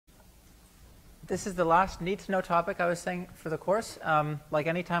this is the last need-to-know topic I was saying for the course. Like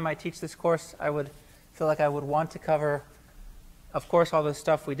any time I teach this course, I would feel like I would want to cover, of course, all the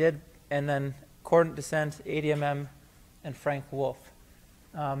stuff we did, and then coordinate descent, ADMM, and Frank-Wolfe.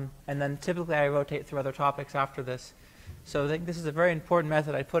 And then typically I rotate through other topics after this. So I think this is a very important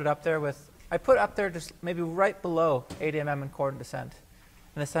method. I put it up there with, I put up there just maybe right below ADMM and coordinate descent,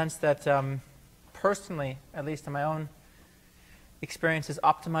 in the sense that personally, at least in my own experiences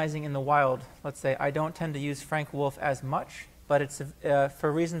optimizing in the wild, let's say, I don't tend to use Frank-Wolfe as much, but it's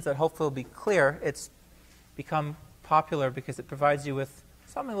for reasons that hopefully will be clear, it's become popular because it provides you with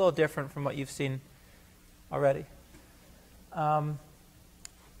something a little different from what you've seen already.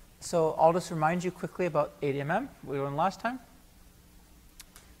 So I'll just remind you quickly about ADMM we learned last time.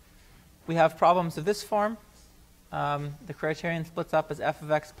 We have problems of this form. The criterion splits up as f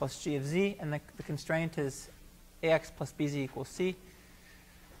of x plus g of z, and the constraint is ax plus bz equals c.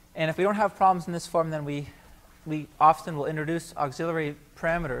 And if we don't have problems in this form, then we often will introduce auxiliary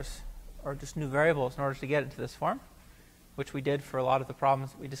parameters, or just new variables, in order to get into this form, which we did for a lot of the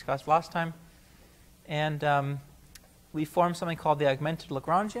problems we discussed last time. And we form something called the augmented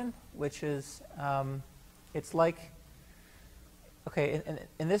Lagrangian, which is, it's like, okay,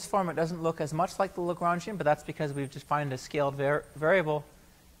 in this form it doesn't look as much like the Lagrangian, but that's because we've defined a scaled variable.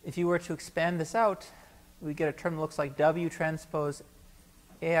 If you were to expand this out, we get a term that looks like W transpose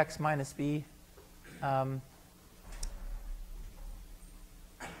AX minus B.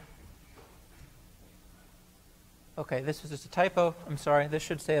 Okay, this was just a typo. I'm sorry. This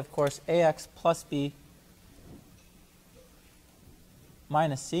should say, of course, AX plus B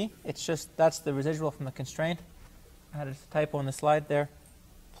minus C. It's just, that's the residual from the constraint. I had a typo in the slide there,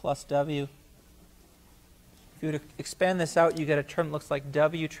 plus W. If you were to expand this out, you get a term that looks like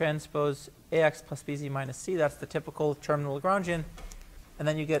W transpose AX plus BZ minus C. That's the typical term in the Lagrangian. And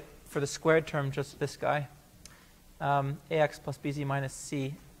then you get, for the squared term, just this guy, AX plus BZ minus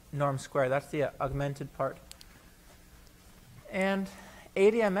C norm squared. That's the augmented part. And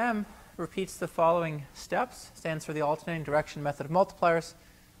ADMM repeats the following steps. Stands for the alternating direction method of multipliers.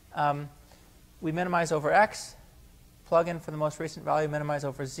 We minimize over x, plug in for the most recent value, minimize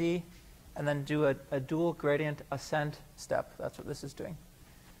over z, and then do a dual gradient ascent step. That's what this is doing.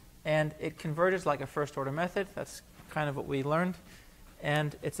 And it converges like a first order method. That's kind of what we learned.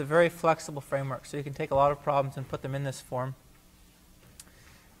 And it's a very flexible framework, so you can take a lot of problems and put them in this form.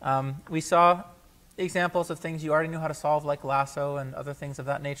 We saw examples of things you already knew how to solve, like lasso and other things of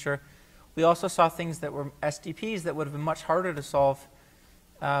that nature. We also saw things that were SDPs that would have been much harder to solve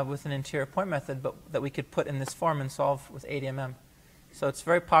with an interior point method, but that we could put in this form and solve with ADMM. So it's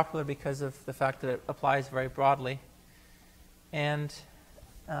very popular because of the fact that it applies very broadly. And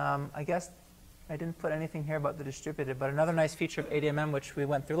I guess I didn't put anything here about the distributed, but another nice feature of ADMM, which we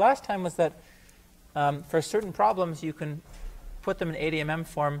went through last time, was that for certain problems, you can put them in ADMM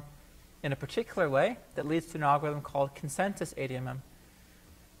form in a particular way that leads to an algorithm called consensus ADMM.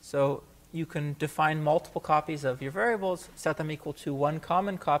 So you can define multiple copies of your variables, set them equal to one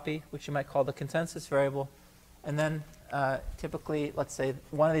common copy, which you might call the consensus variable, and then typically, let's say,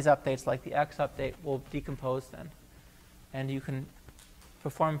 one of these updates, like the x update, will decompose then. And you can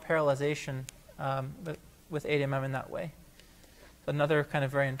perform parallelization with ADMM in that way. So another kind of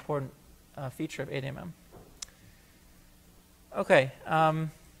very important feature of ADMM. Okay.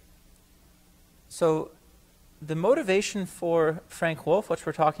 So the motivation for Frank-Wolfe, which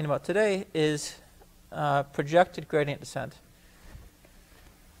we're talking about today, is projected gradient descent.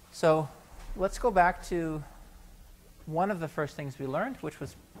 So let's go back to one of the first things we learned, which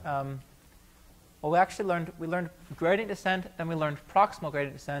was, well, we learned gradient descent, then we learned proximal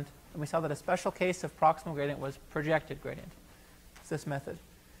gradient descent, and we saw that a special case of proximal gradient was projected gradient. It's this method.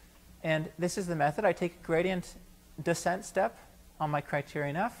 And this is the method. I take a gradient descent step on my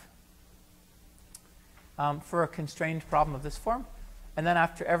criterion F for a constrained problem of this form. And then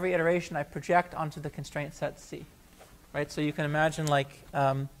after every iteration, I project onto the constraint set C. Right? So you can imagine, like,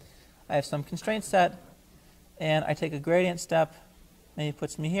 I have some constraint set, and I take a gradient step, maybe it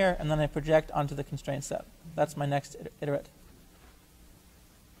puts me here, and then I project onto the constraint set. That's my next iterate.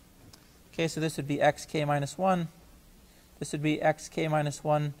 Okay, so this would be xk minus 1. This would be xk minus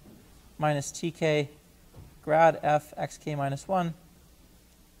 1 minus tk grad f xk minus 1.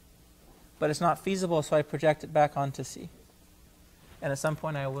 But it's not feasible, so I project it back onto C. And at some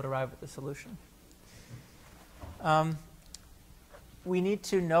point, I would arrive at the solution. We need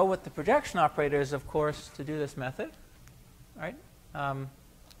to know what the projection operator is, of course, to do this method. Right?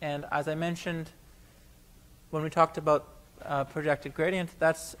 And as I mentioned, when we talked about projected gradient,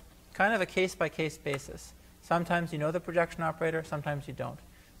 that's kind of a case-by-case basis. Sometimes you know the projection operator, sometimes you don't.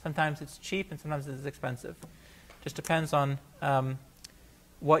 Sometimes it's cheap and sometimes it's expensive. Just depends on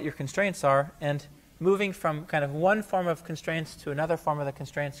what your constraints are. And moving from kind of one form of constraints to another form of the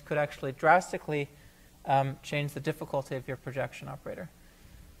constraints could actually drastically change the difficulty of your projection operator.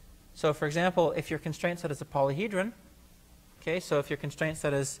 So for example, if your constraint set is a polyhedron, okay, so if your constraint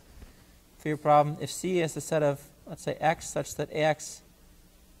set is, for your problem, if C is the set of, let's say, x such that ax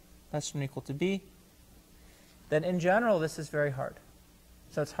less than or equal to b, then in general this is very hard.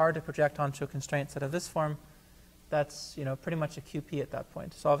 So it's hard to project onto a constraint set of this form. That's, you know, pretty much a QP at that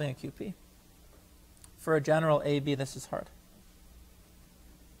point, solving a QP. For a general A, B, this is hard.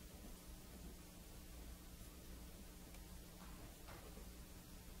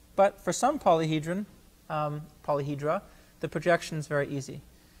 But for some polyhedra, the projection is very easy.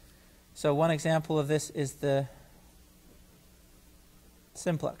 So one example of this is the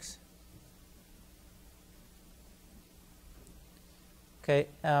simplex. Okay,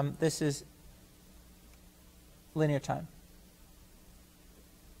 this is linear time.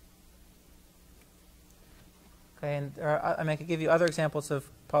 Okay, and I could give you other examples of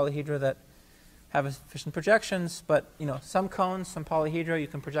polyhedra that have efficient projections, but you know, some cones, some polyhedra you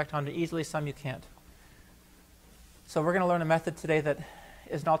can project onto easily, some you can't. So we're going to learn a method today that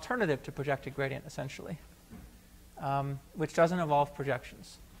is an alternative to projected gradient, essentially, which doesn't involve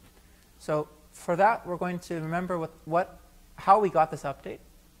projections. So for that, we're going to remember how we got this update.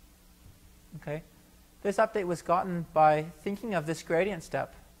 Okay, this update was gotten by thinking of this gradient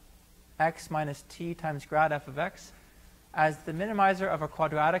step, x minus t times grad f of x, as the minimizer of a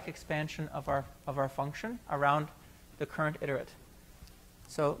quadratic expansion of our function around the current iterate.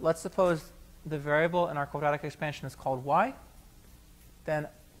 So let's suppose the variable in our quadratic expansion is called y. Then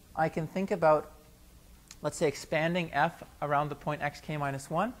I can think about, let's say, expanding f around the point xk minus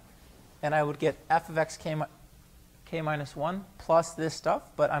 1, and I would get f of x k minus 1 plus this stuff,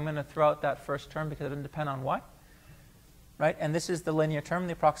 but I'm going to throw out that first term because it doesn't depend on y. Right? And this is the linear term,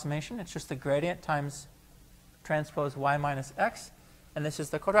 the approximation. It's just the gradient times transpose y minus x, and this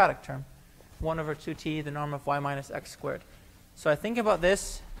is the quadratic term, 1 over 2t, the norm of y minus x squared. So I think about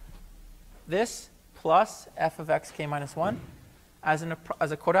this plus f of x k minus 1 as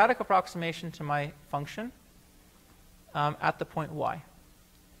a quadratic approximation to my function at the point y.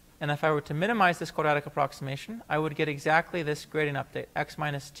 And if I were to minimize this quadratic approximation, I would get exactly this gradient update, x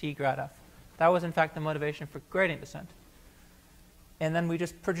minus t grad f. That was, in fact, the motivation for gradient descent. And then we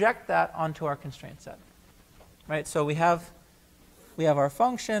just project that onto our constraint set. Right? So we have our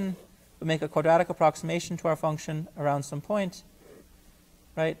function. We make a quadratic approximation to our function around some point,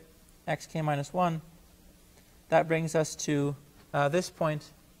 right? Xk minus 1. That brings us to this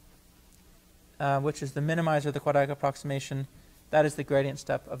point, which is the minimizer of the quadratic approximation. That is the gradient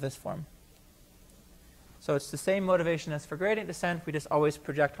step of this form. So it's the same motivation as for gradient descent. We just always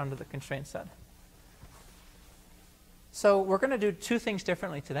project onto the constraint set. So we're going to do two things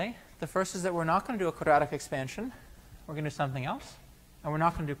differently today. The first is that we're not going to do a quadratic expansion. We're going to do something else. And we're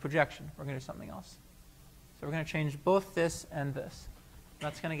not going to do projection. We're going to do something else. So we're going to change both this and this.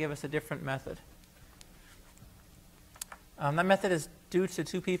 That's going to give us a different method. That method is due to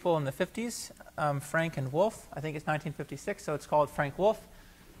two people in the 50s, Frank and Wolfe. I think it's 1956, so it's called Frank-Wolfe.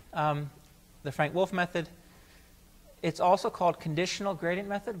 The Frank-Wolfe method. It's also called conditional gradient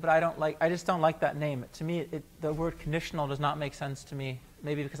method, but I just don't like that name. To me, the word conditional does not make sense to me,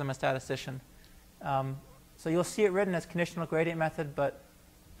 maybe because I'm a statistician. So you'll see it written as conditional gradient method, but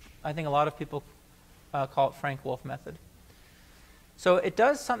I think a lot of people call it Frank-Wolfe method. So it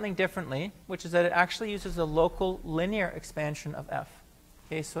does something differently, which is that it actually uses a local linear expansion of f.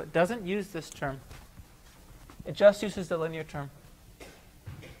 Okay, so it doesn't use this term. It just uses the linear term.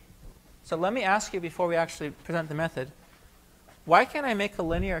 So let me ask you before we actually present the method, why can't I make a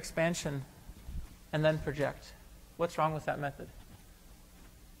linear expansion and then project? What's wrong with that method?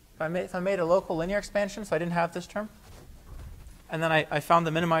 If I made a local linear expansion, so I didn't have this term, and then I found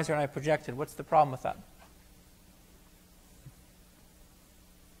the minimizer and I projected, what's the problem with that?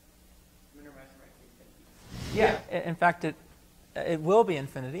 Yeah, in fact, it will be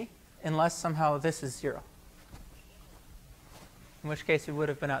infinity unless somehow this is 0. In which case we would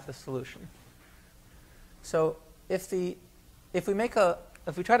have been at the solution. So if we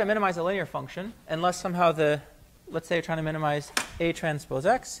try to minimize a linear function, unless somehow let's say you're trying to minimize A transpose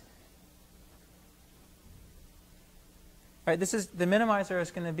X, right? The minimizer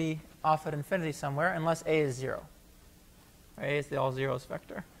is going to be off at infinity somewhere unless A is 0. Right? A is the all zeros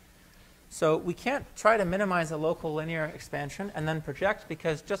vector. So we can't try to minimize a local linear expansion and then project,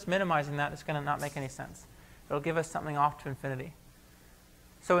 because just minimizing that is going to not make any sense. It'll give us something off to infinity.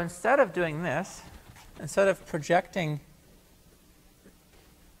 So instead of doing this, instead of projecting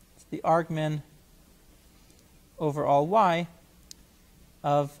the argmin over all y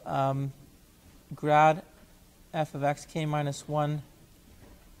of grad f of xk minus 1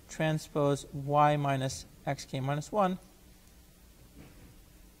 transpose y minus xk minus 1,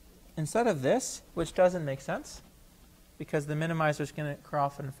 instead of this, which doesn't make sense because the minimizer is going to occur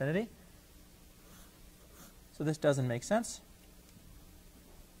off at infinity, so this doesn't make sense.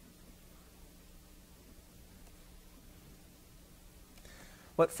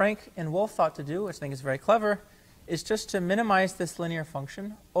 What Frank and Wolfe thought to do, which I think is very clever, is just to minimize this linear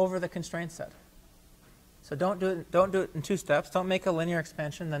function over the constraint set. So don't do it in two steps. Don't make a linear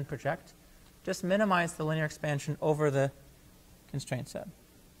expansion, then project. Just minimize the linear expansion over the constraint set.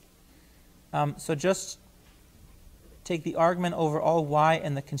 So just take the argmin over all y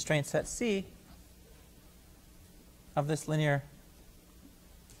in the constraint set C of this linear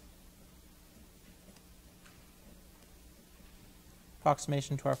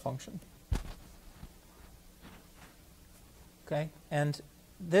approximation to our function. Okay, and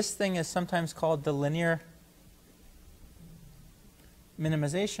this thing is sometimes called the linear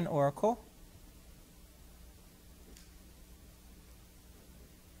minimization oracle.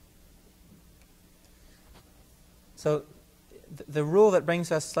 So the rule that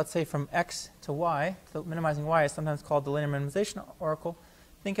brings us, let's say, from x to y, so minimizing y, is sometimes called the linear minimization oracle.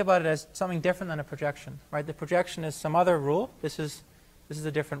 Think about it as something different than a projection, right? The projection is some other rule. This is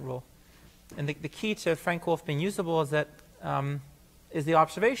a different rule. And the key to Frank-Wolfe being usable is that is the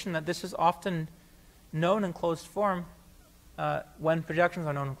observation that this is often known in closed form when projections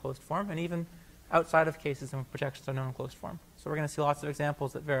are known in closed form, and even outside of cases when projections are known in closed form. So we're going to see lots of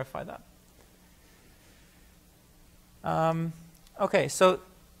examples that verify that. Okay, so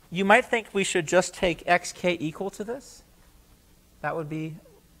you might think we should just take xk equal to this. That would be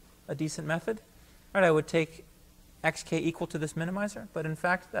a decent method. Right, I would take xk equal to this minimizer, but in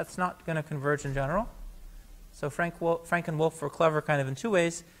fact that's not going to converge in general. So Frank and Wolfe were clever kind of in two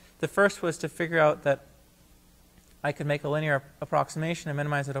ways. The first was to figure out that I could make a linear approximation and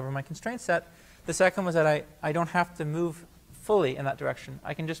minimize it over my constraint set. The second was that I don't have to move fully in that direction.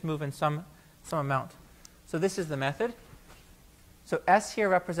 I can just move in some amount. So this is the method. So S here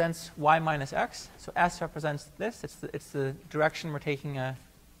represents y minus x. So S represents this. It's the direction we're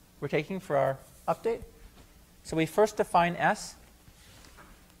taking for our update. So we first define S.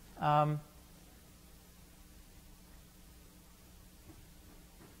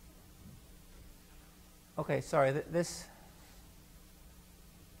 Okay, sorry. This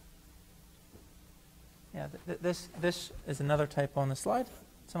is another typo on the slide.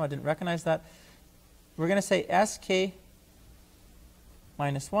 Someone didn't recognize that. We're going to say sk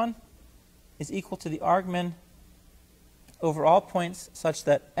minus 1 is equal to the argmin over all points such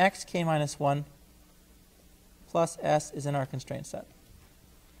that xk minus 1 plus s is in our constraint set.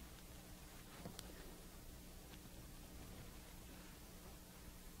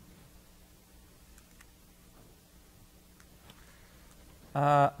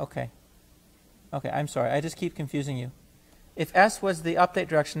 Okay, I'm sorry. I just keep confusing you. If S was the update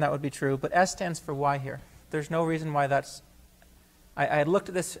direction, that would be true, but S stands for Y here. There's no reason why that's... I had looked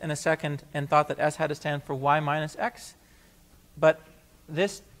at this in a second and thought that S had to stand for Y minus X, but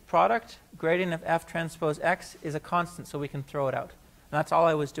this product, gradient of F transpose X, is a constant, so we can throw it out. And that's all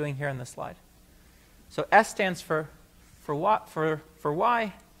I was doing here in this slide. So S stands for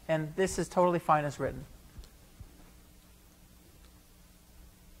Y, and this is totally fine as written.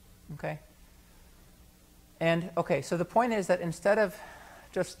 Okay? And okay, so the point is that instead of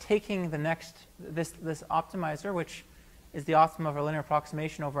just taking the next, this optimizer, which is the optimum of our linear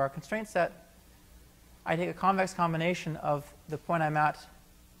approximation over our constraint set, I take a convex combination of the point I'm at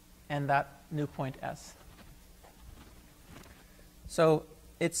and that new point S. So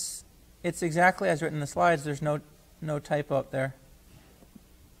it's exactly as written in the slides. There's no typo up there.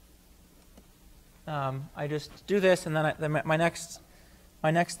 I just do this, and then my next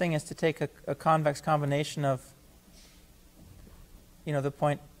thing is to take a convex combination of, the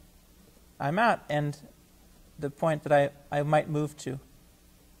point I'm at and the point that I might move to.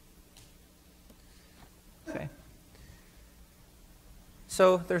 Okay.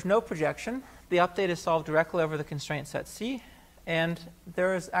 So there's no projection. The update is solved directly over the constraint set C, and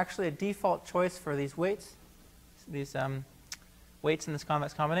there is actually a default choice for these weights in this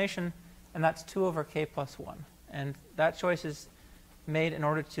convex combination, and that's 2 over k plus 1. And that choice is made in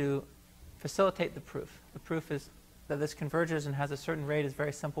order to facilitate the proof. The proof is that this converges and has a certain rate is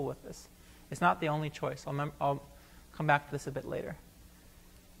very simple with this. It's not the only choice. I'll come back to this a bit later.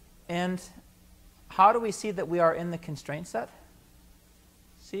 And how do we see that we are in the constraint set?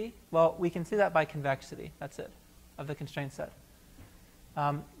 See? Well, we can see that by convexity. That's it, of the constraint set.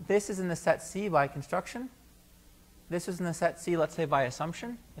 This is in the set C by construction. This is in the set C, let's say, by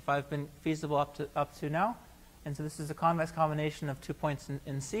assumption, if I've been feasible up to now. And so this is a convex combination of 2 points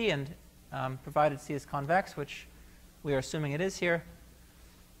in C, and provided C is convex, which we are assuming it is here,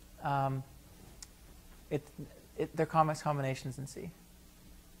 they're convex combinations in C.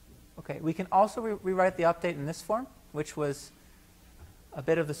 Okay, we can also rewrite the update in this form, which was a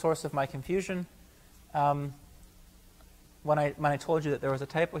bit of the source of my confusion when I told you that there was a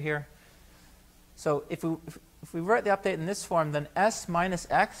typo here. So if we write the update in this form, then S minus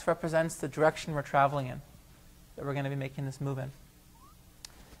X represents the direction we're traveling in, that we're going to be making this move in.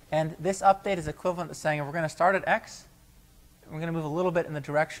 And this update is equivalent to saying we're going to start at X, and we're going to move a little bit in the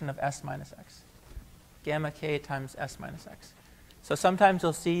direction of S minus X. Gamma K times S minus X. So sometimes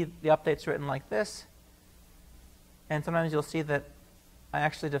you'll see the updates written like this, and sometimes you'll see that I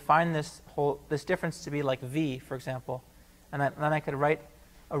actually define this difference to be like V, for example, and then I could write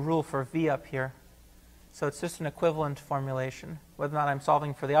a rule for V up here. So it's just an equivalent formulation, whether or not I'm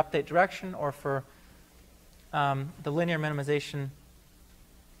solving for the update direction or for the linear minimization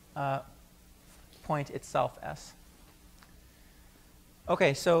point itself, S.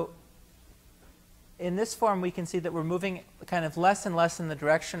 Okay, so in this form, we can see that we're moving kind of less and less in the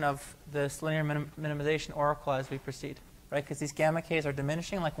direction of this linear minimization oracle as we proceed, right? Because these gamma k's are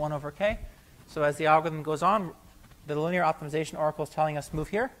diminishing like 1 over k. So as the algorithm goes on, the linear optimization oracle is telling us move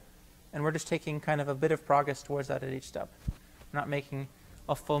here, and we're just taking kind of a bit of progress towards that at each step. We're not making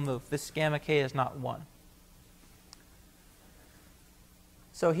a full move. This gamma k is not 1.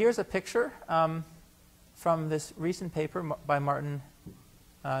 So here's a picture from this recent paper by Martin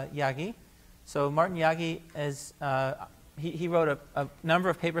Yagi. So Martin Yagi is, he wrote a number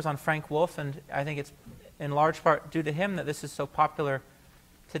of papers on Frank-Wolfe, and I think it's in large part due to him that this is so popular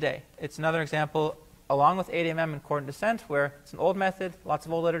today. It's another example, along with ADMM and coordinate descent, where it's an old method, lots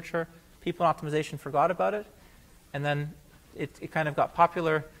of old literature, people in optimization forgot about it, and then it kind of got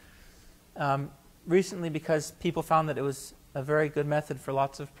popular recently because people found that it was a very good method for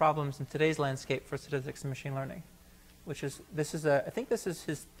lots of problems in today's landscape for statistics and machine learning. Which is, I think this is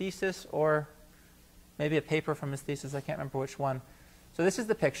his thesis, or maybe a paper from his thesis, I can't remember which one. So this is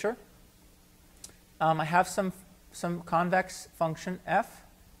the picture. I have some convex function f,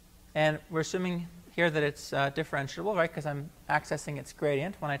 and we're assuming here that it's differentiable, right, because I'm accessing its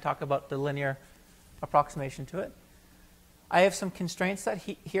gradient when I talk about the linear approximation to it. I have some constraints set.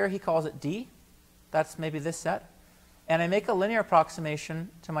 Here he calls it D. That's maybe this set. And I make a linear approximation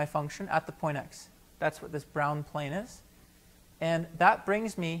to my function at the point x. That's what this brown plane is. And that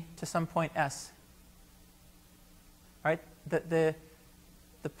brings me to some point S. Right? The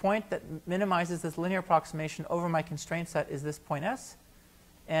point that minimizes this linear approximation over my constraint set is this point S.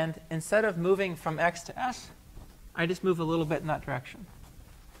 And instead of moving from x to S, I just move a little bit in that direction.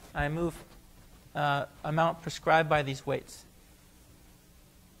 I move amount prescribed by these weights.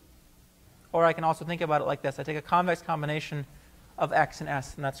 Or I can also think about it like this. I take a convex combination of x and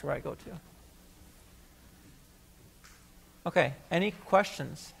S, and that's where I go to. Okay, any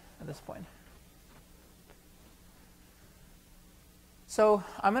questions at this point? So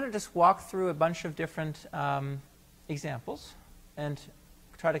I'm going to just walk through a bunch of different examples and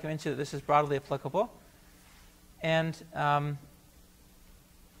try to convince you that this is broadly applicable. And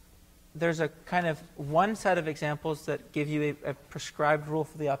there's a kind of one set of examples that give you a prescribed rule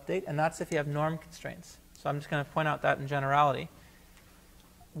for the update, and that's if you have norm constraints. So I'm just going to point out that in generality.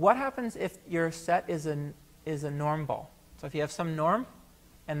 What happens if your set is a norm ball? So if you have some norm,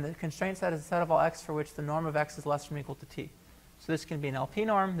 and the constraint set is a set of all x for which the norm of x is less than or equal to t. So this can be an LP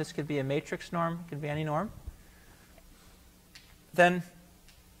norm, this could be a matrix norm, it could be any norm. Then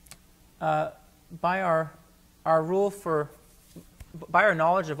by our rule for, by our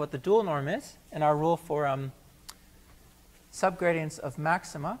knowledge of what the dual norm is, and our rule for subgradients of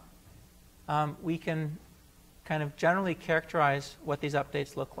maxima, we can kind of generally characterize what these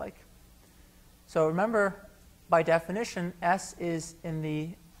updates look like. So remember, by definition, S is in the,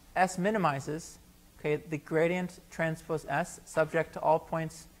 S minimizes, okay, the gradient transpose S subject to all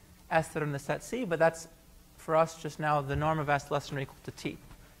points S that are in the set C, but that's, for us just now, the norm of S less than or equal to T.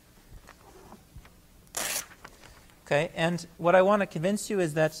 Okay, and what I want to convince you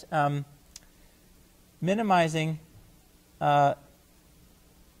is that minimizing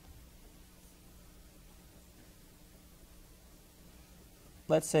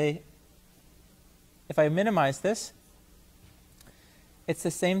let's say if I minimize this, it's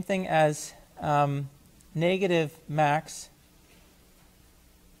the same thing as negative max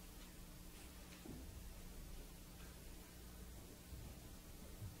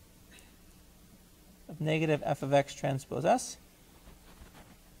of negative f of x transpose s.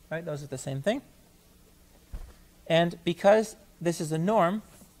 right? Those are the same thing. And because this is a norm,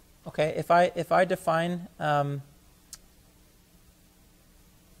 okay, if I define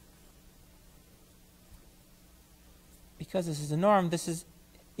because this is a norm, this is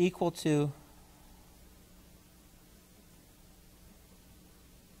equal to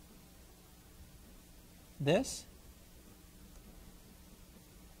this.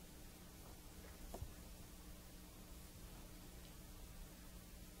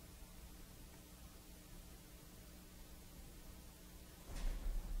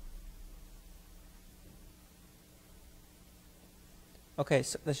 Okay,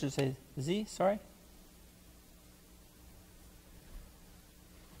 so this should say z, sorry.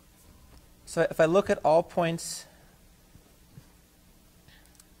 So if I look at all points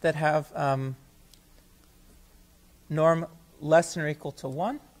that have norm less than or equal to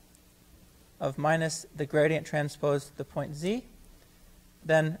 1 of minus the gradient transpose the point z,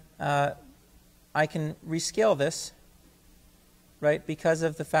 then I can rescale this, right? Because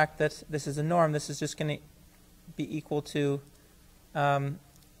of the fact that this is a norm, this is just going to be equal to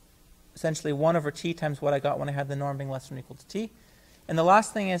essentially 1 over t times what I got when I had the norm being less than or equal to t. And the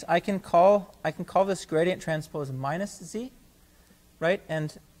last thing is I can call this gradient transpose minus z, right?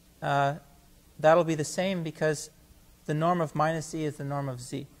 And that'll be the same because the norm of minus z is the norm of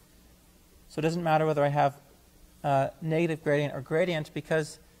z. So it doesn't matter whether I have negative gradient or gradient,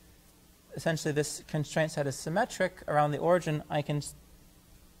 because essentially this constraint set is symmetric around the origin. I can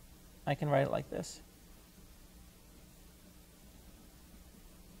write it like this.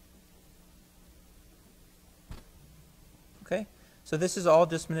 Okay, so this is all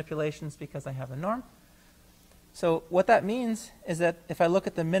just manipulations because I have a norm. So what that means is that if I look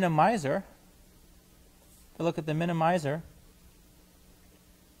at the minimizer,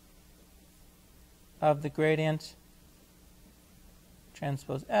 of the gradient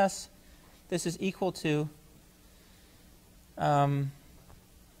transpose S, this is equal to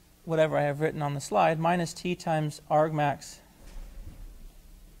whatever I have written on the slide, minus t times argmax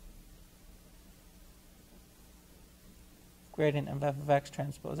gradient of f of x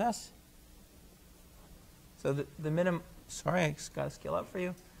transpose S. So sorry, I just got to scale up for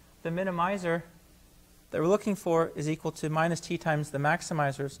you. The minimizer that we're looking for is equal to minus t times the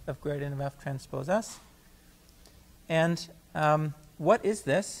maximizers of gradient of f transpose S. And what is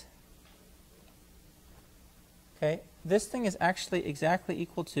this? Okay, this thing is actually exactly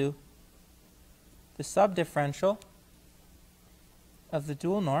equal to the subdifferential of the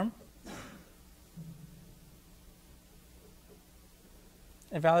dual norm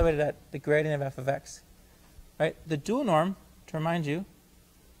evaluated at the gradient of f of x. Right? The dual norm, to remind you,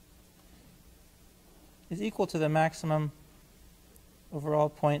 is equal to the maximum over all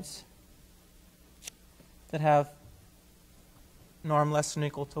points that have norm less than or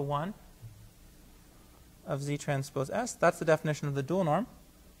equal to 1 of z transpose S. That's the definition of the dual norm.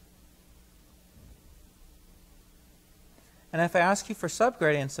 And if I ask you for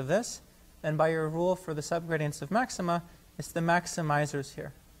subgradients of this, then by your rule for the subgradients of maxima, it's the maximizers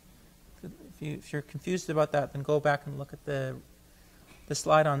here. If you're confused about that, then go back and look at the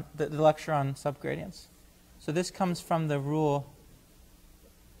slide on the lecture on subgradients. So this comes from the rule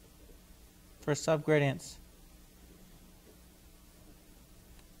for subgradients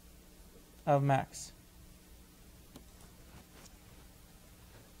of max.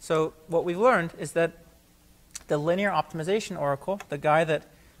 So what we've learned is that the linear optimization oracle, the guy that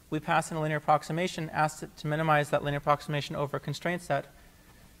we pass in a linear approximation, asks it to minimize that linear approximation over a constraint set,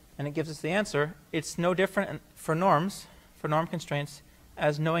 and it gives us the answer. It's no different for norms, for norm constraints,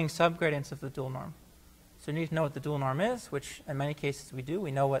 as knowing subgradients of the dual norm. So you need to know what the dual norm is, which in many cases we do.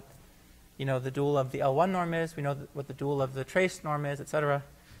 We know what the dual of the L1 norm is. We know what the dual of the trace norm is, etc.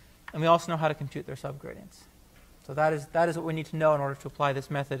 And we also know how to compute their subgradients. So that is what we need to know in order to apply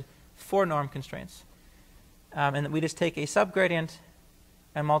this method for norm constraints. And we just take a subgradient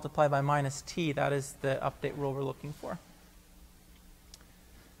and multiply by minus t. That is the update rule we're looking for.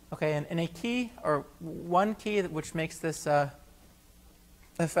 Okay, and a key, or one key which makes this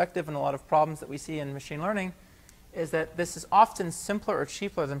effective in a lot of problems that we see in machine learning, is that this is often simpler or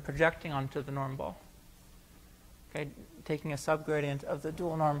cheaper than projecting onto the norm ball. Okay, taking a subgradient of the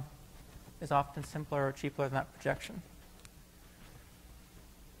dual norm is often simpler or cheaper than that projection.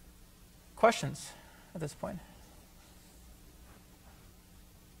 Questions at this point?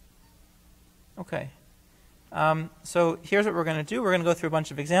 Okay. So here's what we're going to do. We're going to go through a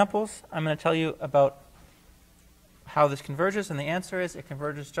bunch of examples. I'm going to tell you about how this converges, and the answer is it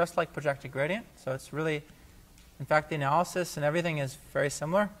converges just like projected gradient. So it's really, in fact, the analysis and everything is very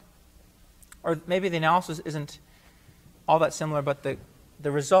similar. Or maybe the analysis isn't all that similar, but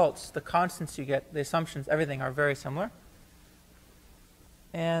the results, the constants you get, the assumptions, everything are very similar.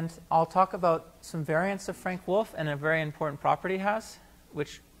 And I'll talk about some variants of Frank-Wolfe and a very important property it has,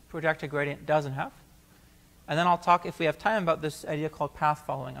 which projected gradient doesn't have. And then I'll talk, if we have time, about this idea called path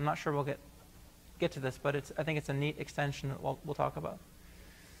following. I'm not sure we'll get to this, but I think it's a neat extension that we'll talk about.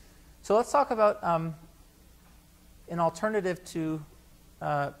 So let's talk about an alternative to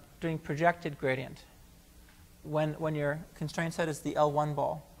doing projected gradient when your constraint set is the L1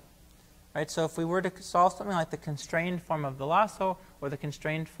 ball. Right? So if we were to solve something like the constrained form of the lasso or the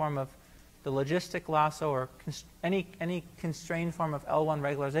constrained form of the logistic lasso or any constrained form of L1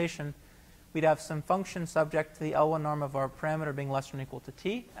 regularization, we'd have some function subject to the L1 norm of our parameter being less than or equal to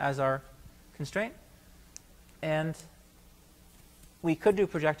t as our constraint. And we could do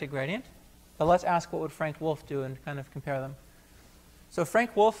projected gradient, but let's ask what would Frank-Wolfe do and kind of compare them. So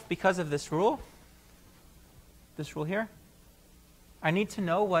Frank-Wolfe, because of this rule here, I need to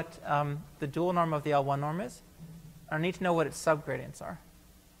know what the dual norm of the L1 norm is. I need to know what its subgradients are.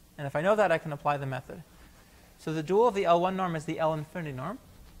 And if I know that, I can apply the method. So the dual of the L1 norm is the L infinity norm.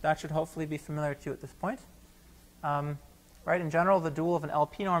 That should hopefully be familiar to you at this point. Right? In general, the dual of an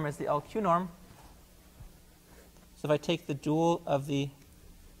LP norm is the LQ norm. So if I take the dual of the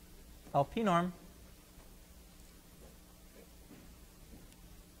LP norm,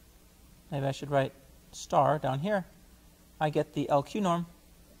 maybe I should write star down here, I get the LQ norm,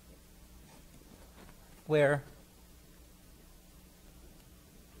 where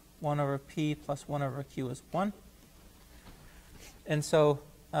 1 over p plus 1 over q is 1. And so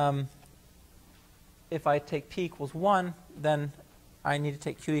if I take p equals 1, then I need to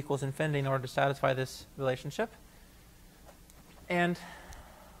take q equals infinity in order to satisfy this relationship. And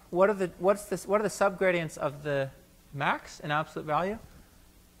what are the subgradients of the max in absolute value?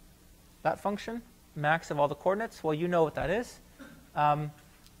 That function, max of all the coordinates, well, you know what that is.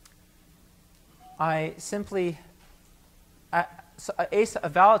 I simply, a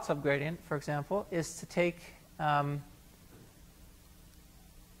valid subgradient, for example, is to take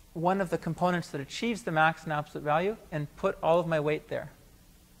one of the components that achieves the max in absolute value and put all of my weight there.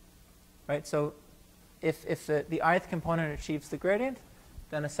 Right? So if the ith component achieves the gradient,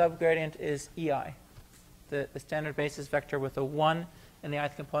 then a subgradient is EI, the standard basis vector with a 1 in the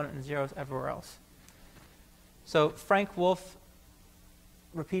ith component and zeros everywhere else. So Frank-Wolfe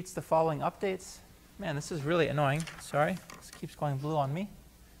repeats the following updates. Man, this is really annoying. Sorry, this keeps going blue on me.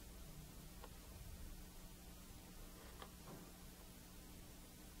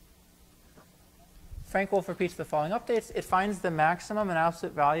 Frank-Wolfe repeats the following updates. It finds the maximum and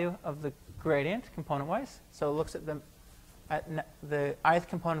absolute value of the gradient component-wise. So it looks at the ith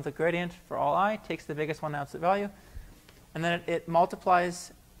component of the gradient for all I, takes the biggest one in absolute value, and then it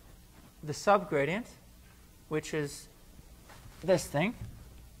multiplies the subgradient, which is this thing,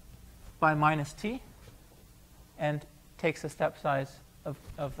 by minus t, and takes a step size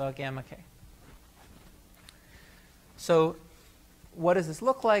of gamma k. So what does this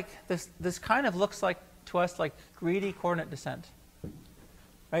look like? This kind of looks like to us like greedy coordinate descent,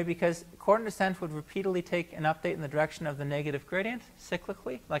 right? Because coordinate descent would repeatedly take an update in the direction of the negative gradient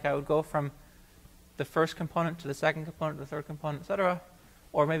cyclically. Like I would go from the first component to the second component to the third component, etc.,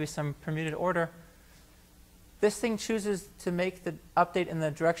 or maybe some permuted order. This thing chooses to make the update in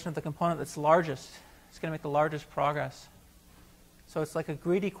the direction of the component that's largest. It's going to make the largest progress. So it's like a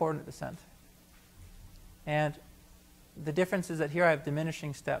greedy coordinate descent. And the difference is that here I have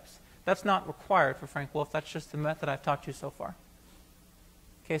diminishing steps. That's not required for Frank-Wolfe. That's just the method I've taught you so far.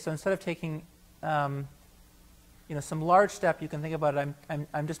 Okay, so instead of taking some large step, you can think about it,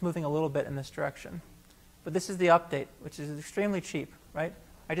 I'm just moving a little bit in this direction. But this is the update, which is extremely cheap, right?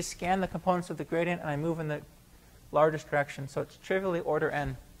 I just scan the components of the gradient and I move in the largest direction. So it's trivially order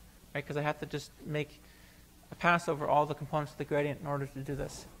n, right? Because I have to just make a pass over all the components of the gradient in order to do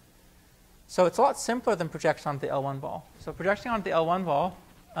this. So it's a lot simpler than projection onto the L1 ball. So projecting onto the L1 ball,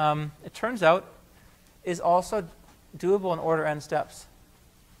 it turns out, is also doable in order n steps.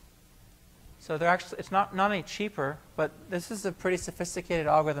 So they're actually, it's not any cheaper, but this is a pretty sophisticated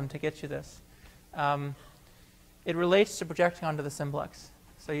algorithm to get you this. It relates to projecting onto the simplex.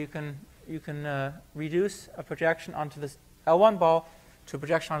 So you can reduce a projection onto this L1 ball to a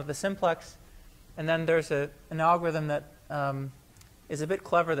projection onto the simplex, and then there's an algorithm that is a bit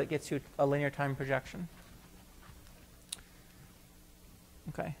clever that gets you a linear time projection.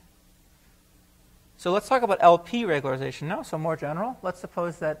 Okay. So let's talk about LP regularization now. So more general, let's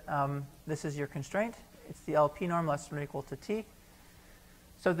suppose that this is your constraint. It's the LP norm less than or equal to t.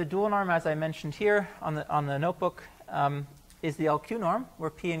 So the dual norm, as I mentioned here on the notebook, is the LQ norm, where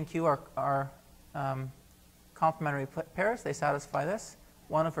p and q are complementary pairs. They satisfy this.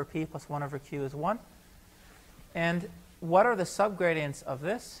 1 over p plus 1 over q is 1. And what are the subgradients of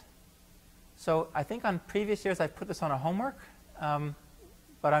this? So I think on previous years I put this on a homework,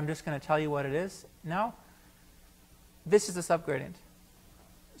 but I'm just going to tell you what it is now. This is the subgradient.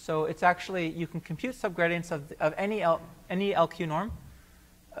 So it's actually, you can compute subgradients of any LQ norm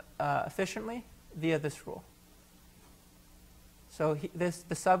efficiently via this rule. So the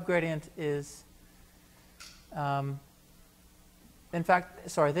subgradient is, in fact,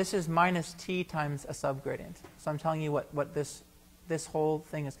 sorry, this is minus t times a subgradient. So I'm telling you what this whole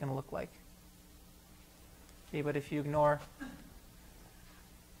thing is going to look like. Okay, but if you ignore,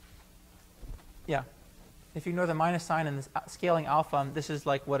 if you ignore the minus sign and this scaling alpha, this is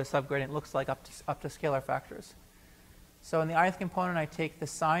like what a subgradient looks like up to scalar factors. So in the ith component, I take the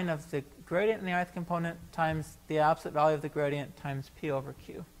sign of the gradient in the ith component times the absolute value of the gradient times p over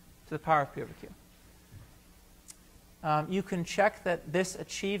q to the power of p over q. You can check that this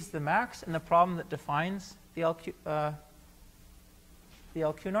achieves the max in the problem that defines the LQ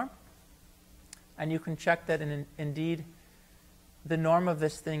norm. And you can check that indeed the norm of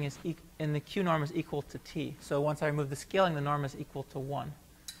this thing is in the Q norm is equal to t. So once I remove the scaling, the norm is equal to 1,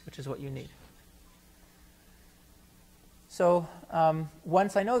 which is what you need. So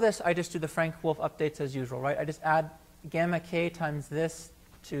once I know this, I just do the Frank-Wolfe updates as usual, right? I just add gamma k times this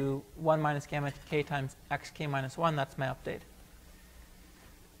to 1 minus gamma k times xk minus 1. That's my update.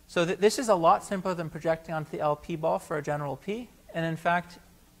 So this is a lot simpler than projecting onto the LP ball for a general P. And in fact,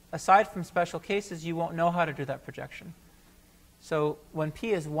 aside from special cases, you won't know how to do that projection. So when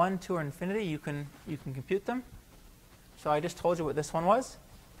P is 1, 2, or infinity, you can compute them. So I just told you what this one was.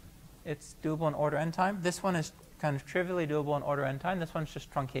 It's doable in order n time. This one is kind of trivially doable in order n time. This one's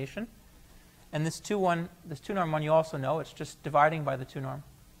just truncation. And this 2 norm one you also know. It's just dividing by the 2 norm.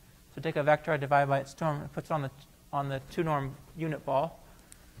 So take a vector, I divide by its 2 norm, and puts it on the 2 norm unit ball.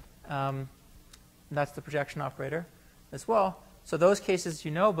 That's the projection operator as well. So those cases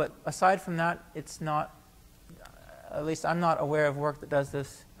you know, but aside from that, it's not, at least I'm not aware of work that does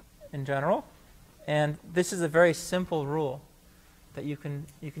this in general. And this is a very simple rule that you can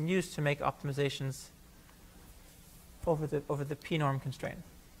use to make optimizations over the p norm constraint.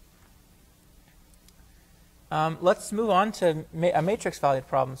 Let's move on to a matrix valued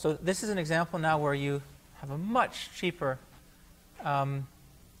problem. So this is an example now where you have a much cheaper,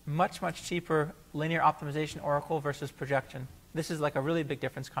 much cheaper linear optimization oracle versus projection. This is like a really big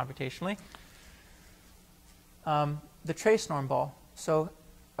difference computationally. The trace norm ball.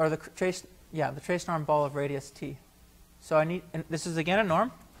 Or the trace norm ball of radius t. So and this is again a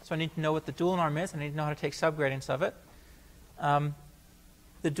norm. So I need to know what the dual norm is. I need to know how to take subgradients of it.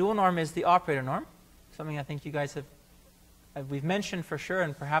 The dual norm is the operator norm, something I think you guys we've mentioned for sure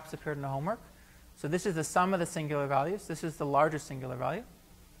and perhaps appeared in the homework. So this is the sum of the singular values. This is the largest singular value.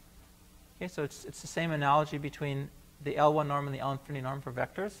 Okay, so it's the same analogy between the L1 norm and the L infinity norm for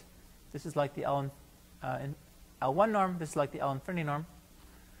vectors. This is like the L1 norm. This is like the L infinity norm.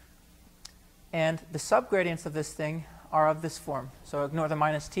 And the subgradients of this thing are of this form. So ignore the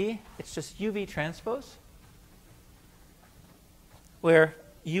minus t. It's just UV transpose, where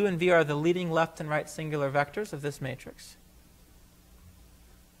U and V are the leading left and right singular vectors of this matrix.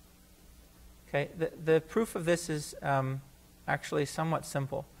 Okay, the proof of this is actually somewhat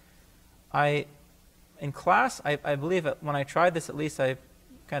simple. In class, I believe when I tried this, at least I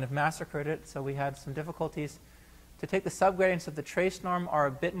kind of massacred it, so we had some difficulties. To take the subgradients of the trace norm are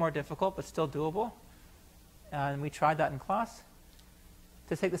a bit more difficult, but still doable. And we tried that in class.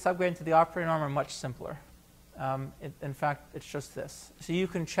 To take the subgradients of the operator norm are much simpler. In fact, it's just this. So you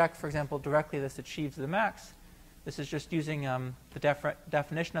can check, for example, directly this achieves the max. This is just using the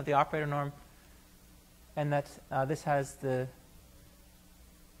definition of the operator norm, and that this has the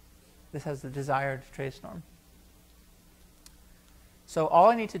desired trace norm. So all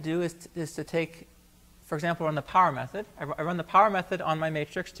I need to do is to take, for example, run the power method. I run the power method on my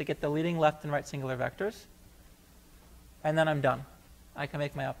matrix to get the leading left and right singular vectors, and then I'm done. I can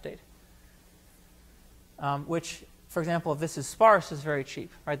make my update. Which, for example, if this is sparse, is very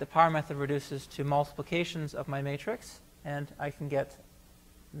cheap. Right? The power method reduces to multiplications of my matrix, and I can get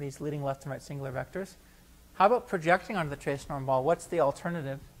these leading left and right singular vectors. How about projecting onto the trace norm ball? What's the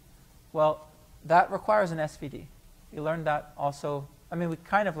alternative? Well, that requires an SVD. You learned that also. I mean, we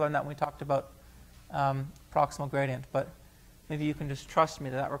kind of learned that when we talked about proximal gradient, but maybe you can just trust me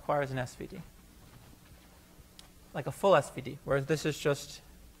that that requires an SVD, like a full SVD, whereas this is just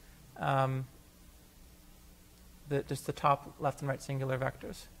the top left and right singular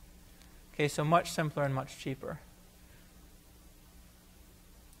vectors. Okay, so much simpler and much cheaper.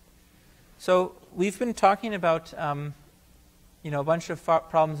 So we've been talking about a bunch of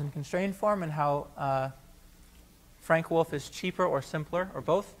problems in constrained form and how Frank-Wolfe is cheaper or simpler or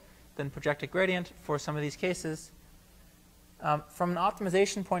both than projected gradient for some of these cases. From an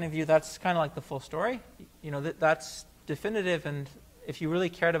optimization point of view, that's kind of like the full story. That's definitive, and if you really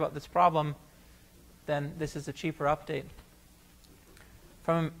cared about this problem, then this is a cheaper update.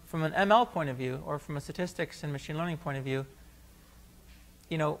 From an ML point of view, or from a statistics and machine learning point of view,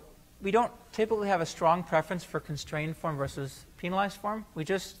 we don't typically have a strong preference for constrained form versus penalized form. We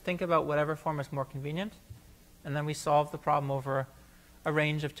just think about whatever form is more convenient, and then we solve the problem over a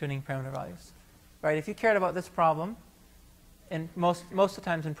range of tuning parameter values. Right? If you cared about this problem, and most of the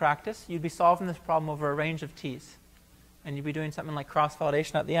times in practice, you'd be solving this problem over a range of t's. And you'd be doing something like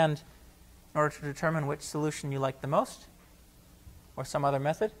cross-validation at the end in order to determine which solution you like the most, or some other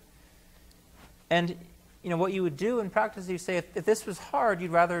method. And what you would do in practice is you say, if this was hard,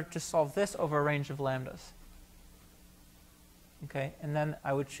 you'd rather just solve this over a range of lambdas. Okay? And then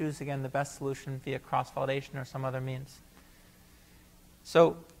I would choose, again, the best solution via cross-validation or some other means.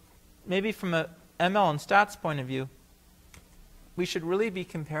 So maybe from a ML and stats point of view, we should really be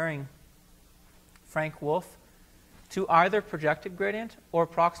comparing Frank-Wolfe to either projected gradient or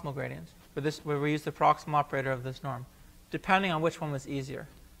proximal gradient, where we use the proximal operator of this norm, depending on which one was easier.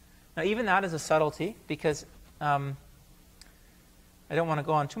 Now, even that is a subtlety, because I don't want to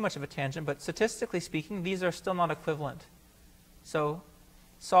go on too much of a tangent, but statistically speaking, these are still not equivalent. So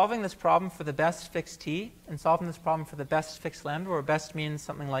solving this problem for the best fixed t and solving this problem for the best fixed lambda, where best means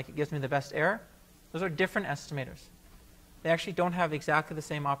something like it gives me the best error, those are different estimators. They actually don't have exactly the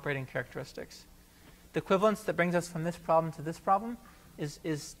same operating characteristics. The equivalence that brings us from this problem to this problem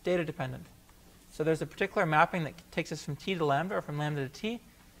is data dependent. So there's a particular mapping that takes us from t to lambda or from lambda to t,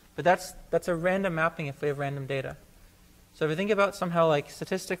 but that's a random mapping if we have random data. So if you think about somehow like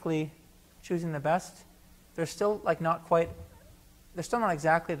statistically choosing the best, they're still not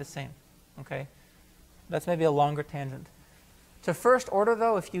exactly the same. Okay, that's maybe a longer tangent. To first order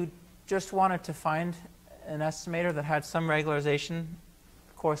though, if you just wanted to find an estimator that had some regularization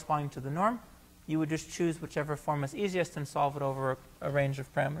corresponding to the norm, you would just choose whichever form is easiest and solve it over a range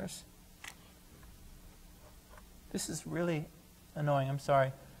of parameters. This is really annoying. I'm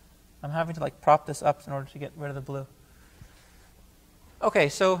sorry. I'm having to prop this up in order to get rid of the blue. Okay,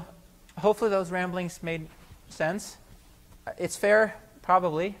 so hopefully those ramblings made sense. It's fair,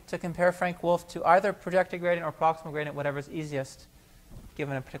 probably, to compare Frank-Wolfe to either projected gradient or proximal gradient, whatever is easiest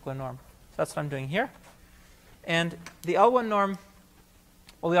given a particular norm. So that's what I'm doing here. And the L1 norm,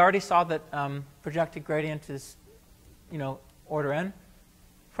 well, we already saw that projected gradient is, order n.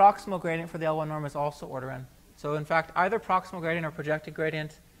 Proximal gradient for the L1 norm is also order n. So in fact, either proximal gradient or projected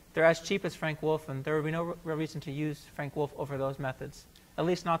gradient, they're as cheap as Frank-Wolfe, and there would be no real reason to use Frank-Wolfe over those methods, at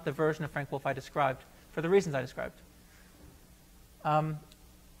least not the version of Frank-Wolfe I described, for the reasons I described. For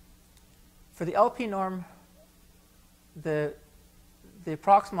the LP norm, the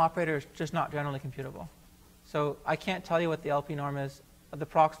proximal operator is just not generally computable. So I can't tell you what the LP norm is, the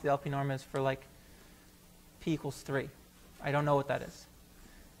prox of the LP norm is for p equals 3. I don't know what that is.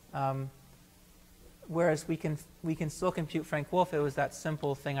 Whereas we can still compute Frank-Wolfe. It was that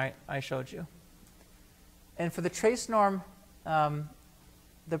simple thing I showed you. And for the trace norm,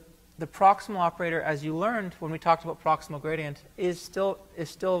 the proximal operator, as you learned when we talked about proximal gradient, is still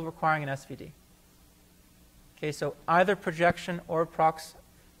requiring an SVD. Okay, so either projection or prox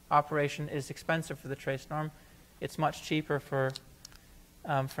operation is expensive for the trace norm. It's much cheaper for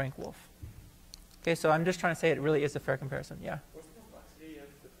Frank-Wolfe. Okay, so I'm just trying to say it really is a fair comparison. Yeah. What's the complexity of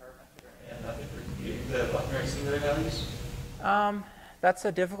the power method and method for computing the Buckner singular values? That's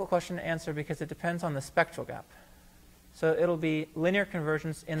a difficult question to answer because it depends on the spectral gap. So it'll be linear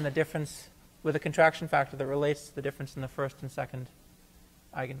convergence in the difference with a contraction factor that relates to the difference in the first and second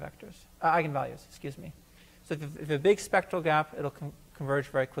eigenvalues. Excuse me. So if you have a big spectral gap, it'll converge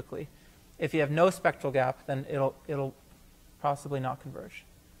very quickly. If you have no spectral gap, then it'll possibly not converge.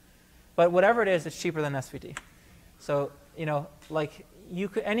 But whatever it is, it's cheaper than SVD. So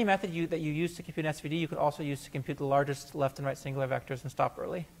any method that you use to compute an SVD, you could also use to compute the largest left and right singular vectors and stop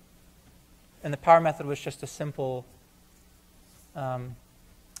early. And the power method was just a simple, a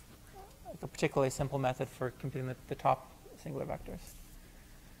particularly simple method for computing the top singular vectors.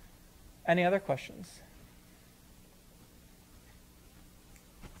 Any other questions?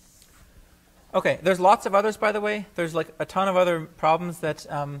 Okay, there's lots of others, by the way. There's a ton of other problems that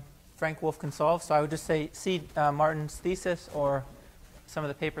Frank-Wolfe can solve. So I would just say see Martin's thesis or some of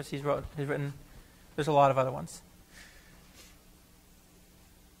the papers he's written. There's a lot of other ones.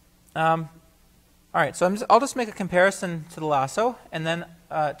 All right, so I'll just make a comparison to the lasso, and then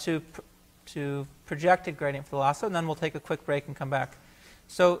to to projected gradient for the lasso, and then we'll take a quick break and come back.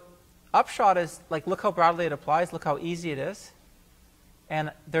 So upshot is, like, look how broadly it applies, look how easy it is.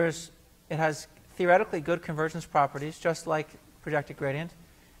 And it has theoretically good convergence properties, just like projected gradient.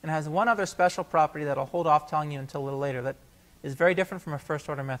 And it has one other special property that I'll hold off telling you until a little later that is very different from a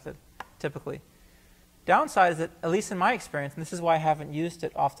first-order method, typically. Downside is that, at least in my experience, and this is why I haven't used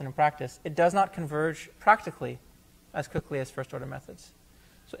it often in practice, it does not converge practically as quickly as first-order methods.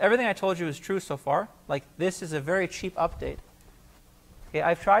 So everything I told you is true so far. Like, this is a very cheap update. Okay,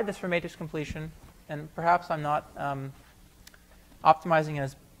 I've tried this for matrix completion, and perhaps I'm not optimizing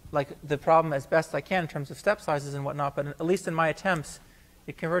as the problem as best I can in terms of step sizes and whatnot, but at least in my attempts,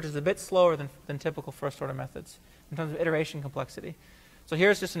 it converges a bit slower than typical first-order methods in terms of iteration complexity. So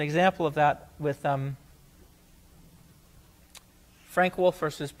here's just an example of that with Frank-Wolfe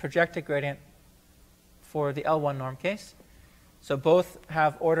versus projected gradient for the L1 norm case. So both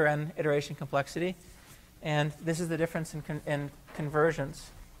have order n iteration complexity, and this is the difference in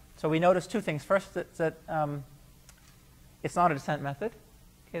conversions. So we notice two things. First, that it's not a descent method.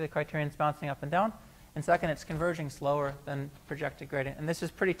 Okay, the criterion's bouncing up and down. And second, it's converging slower than projected gradient. And this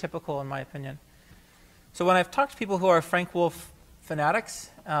is pretty typical in my opinion. So when I've talked to people who are Frank-Wolfe fanatics,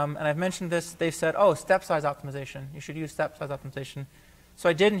 and I've mentioned this, they've said, oh, step size optimization. You should use step size optimization. So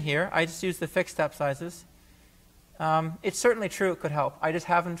I didn't here. I just used the fixed step sizes. It's certainly true it could help. I just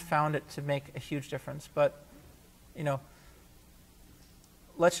haven't found it to make a huge difference. But, you know,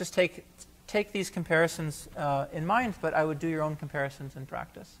 let's just take these comparisons in mind, but I would do your own comparisons in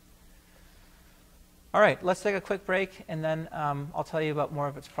practice. All right, let's take a quick break, and then I'll tell you about more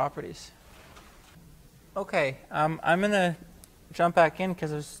of its properties. Okay, I'm going to jump back in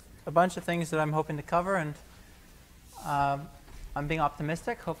because there's a bunch of things that I'm hoping to cover, and I'm being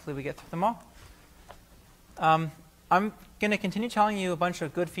optimistic. Hopefully we get through them all. I'm going to continue telling you a bunch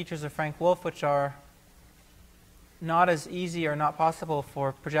of good features of Frank-Wolfe, which are not as easy or not possible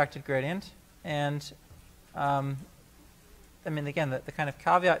for projected gradient. And I mean, again, the kind of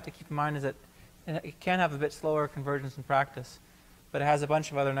caveat to keep in mind is that it can have a bit slower convergence in practice, but it has a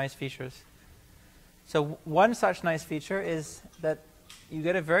bunch of other nice features. So one such nice feature is that you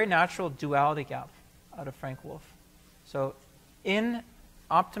get a very natural duality gap out of Frank-Wolfe. So in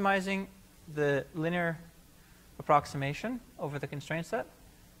optimizing the linear approximation over the constraint set,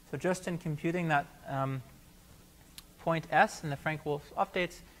 so just in computing that point S in the Frank-Wolfe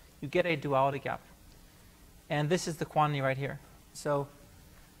updates, you get a duality gap. And this is the quantity right here. So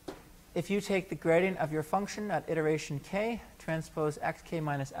if you take the gradient of your function at iteration k, transpose xk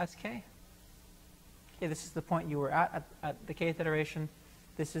minus sk, okay, this is the point you were at the kth iteration.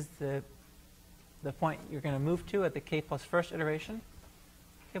 This is the point you're going to move to at the k plus first iteration.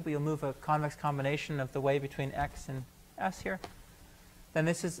 Okay, but you'll move a convex combination of the way between x and s here. Then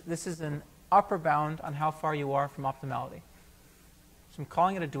this is an upper bound on how far you are from optimality. So I'm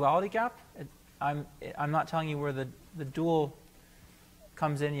calling it a duality gap. I'm not telling you where the dual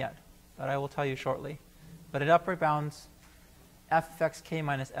comes in yet, but I will tell you shortly. But it upper bounds f of xk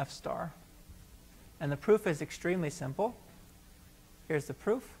minus f star. And the proof is extremely simple. Here's the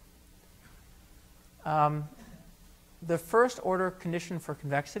proof. The first order condition for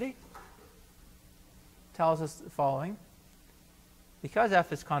convexity tells us the following. Because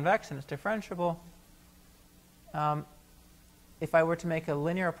f is convex and it's differentiable, if I were to make a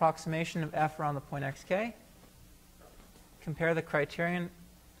linear approximation of f around the point xk, compare the criterion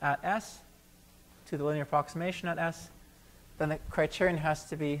at S to the linear approximation at S, then the criterion has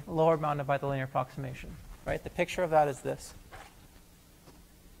to be lower bounded by the linear approximation. Right? The picture of that is this.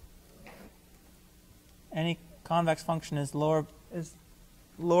 Any convex function is lower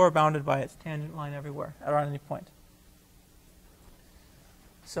bounded by its tangent line everywhere, around any point.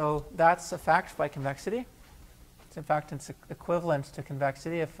 So that's a fact by convexity. In fact, it's equivalent to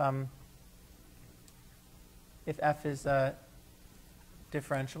convexity if f is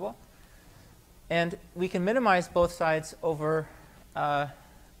differentiable. And we can minimize both sides over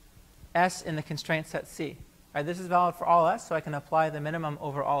S in the constraint set C. Right, this is valid for all S, so I can apply the minimum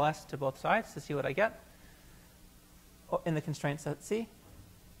over all S to both sides to see what I get in the constraint set C.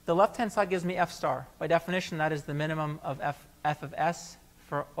 The left-hand side gives me f star. By definition, that is the minimum of f of S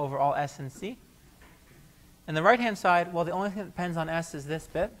for over all S and C. And the right-hand side, well, the only thing that depends on S is this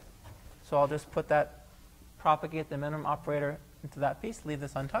bit. So I'll just propagate the minimum operator into that piece, leave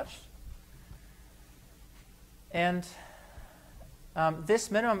this untouched. And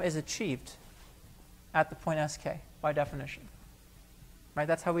this minimum is achieved at the point sk by definition. Right?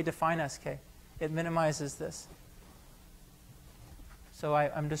 That's how we define sk. It minimizes this. So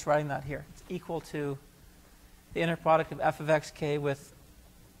I'm just writing that here. It's equal to the inner product of f of xk with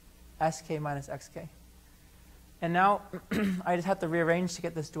sk minus xk. And now I just have to rearrange to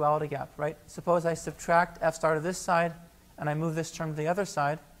get this duality gap, right? Suppose I subtract f star to this side, and I move this term to the other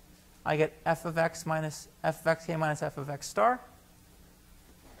side. I get f of x minus f of xk minus f of x star,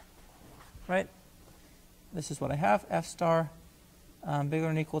 right? This is what I have, f star bigger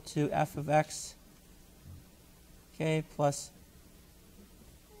than or equal to f of x k plus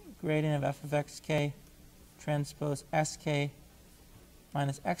gradient of f of xk transpose sk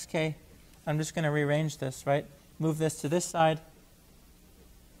minus xk. I'm just going to rearrange this, right? Move this to this side.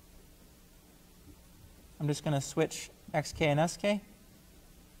 I'm just going to switch xk and sk.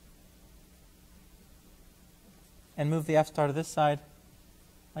 And move the f star to this side.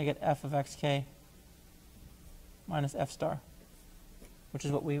 I get f of xk minus f star, which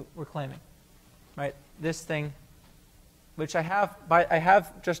is what we were claiming, right? This thing, which I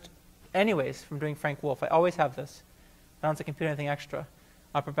have just anyways from doing Frank-Wolfe. I always have this. I don't have to compute anything extra.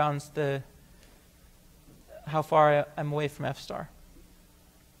 Upper bounds how far I'm away from f star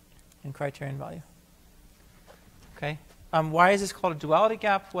in criterion value. Okay. Why is this called a duality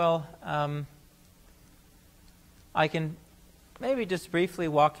gap? Well, I can maybe just briefly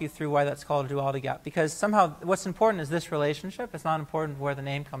walk you through why that's called a duality gap. Because somehow what's important is this relationship. It's not important where the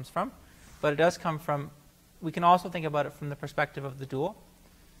name comes from. But it does come from, we can also think about it from the perspective of the dual.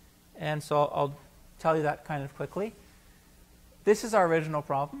 And so I'll tell you that kind of quickly. This is our original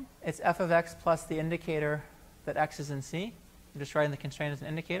problem. It's f of x plus the indicator that x is in C. I'm just writing the constraint as an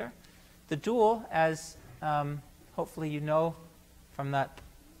indicator. The dual, as hopefully you know from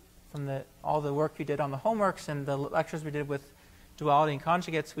all the work you did on the homeworks and the lectures we did with duality and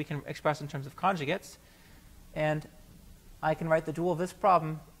conjugates, we can express in terms of conjugates. And I can write the dual of this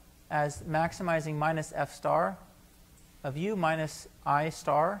problem as maximizing minus f star of u minus I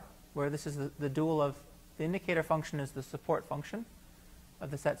star, where this is the dual of the indicator function is the support function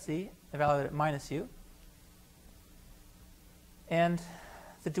of the set C, evaluated at minus u. And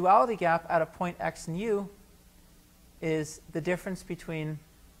the duality gap at a point x and u is the difference between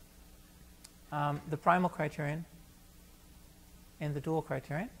the primal criterion and the dual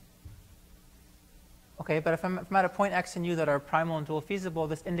criterion. Okay, but if I'm at a point x and u that are primal and dual feasible,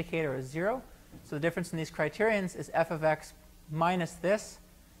 this indicator is 0. So the difference in these criterions is f of x minus this,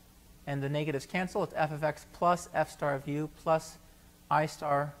 and the negatives cancel. It's f of x plus f star of u plus I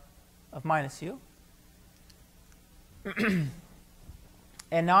star of minus u.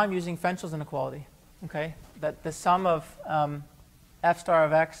 And now I'm using Fench's inequality, okay? That the sum of f star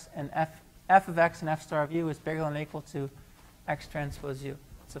of x and f of x and f star of u is bigger than or equal to x transpose u.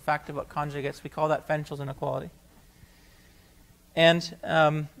 It's a fact about conjugates. We call that Fench's inequality. And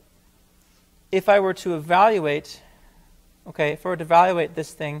if I were to evaluate, okay, if I were to evaluate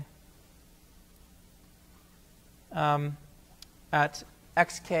this thing at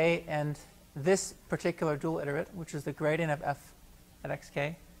xk and this particular dual iterate, which is the gradient of f at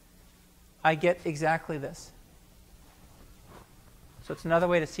xk, I get exactly this. So it's another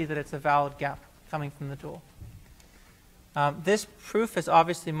way to see that it's a valid gap coming from the dual. This proof is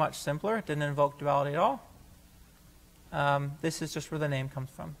obviously much simpler. It didn't invoke duality at all. This is just where the name comes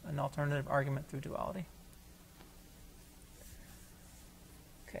from, an alternative argument through duality.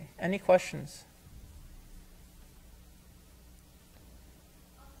 Okay, any questions?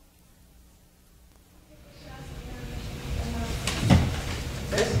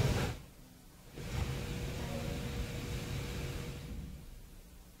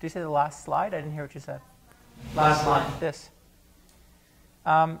 Did you say the last slide? I didn't hear what you said. Last line. This.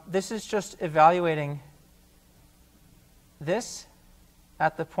 This is just evaluating this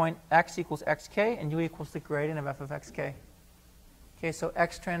at the point x equals xk and u equals the gradient of f of xk. Okay, so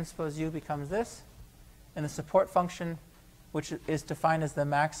x transpose u becomes this, and the support function, which is defined as the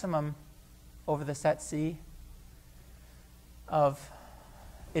maximum over the set C of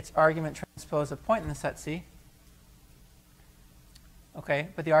its argument transpose a point in the set C. Okay,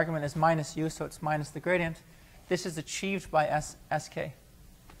 but the argument is minus u, so it's minus the gradient. This is achieved by sk.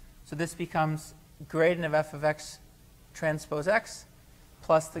 So this becomes gradient of f of x transpose x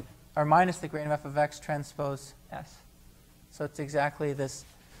plus or minus the gradient of f of x transpose s. So it's exactly this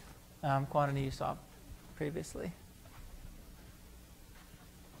quantity you saw previously.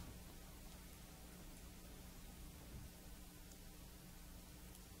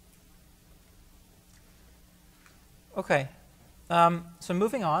 Okay. So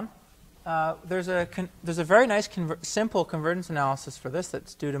moving on, there's a very nice simple convergence analysis for this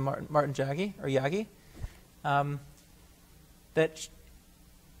that's due to Martin Yagi. That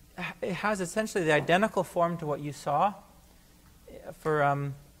it has essentially the identical form to what you saw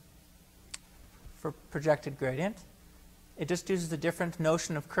for projected gradient, It just uses a different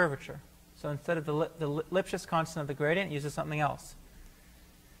notion of curvature. So instead of the Lipschitz constant of the gradient, it uses something else.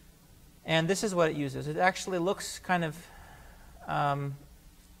 And this is what it uses. It actually looks kind of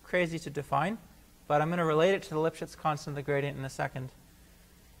crazy to define, but I'm going to relate it to the Lipschitz constant of the gradient in a second.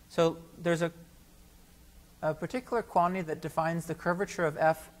 So there's a particular quantity that defines the curvature of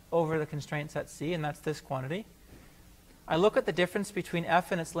f over the constraint set C, and that's this quantity. I look at the difference between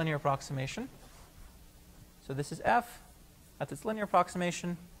f and its linear approximation. So this is f. That's its linear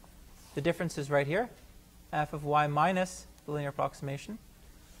approximation. The difference is right here, f of y minus the linear approximation.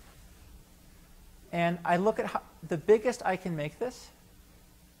 And I look at how, the biggest I can make this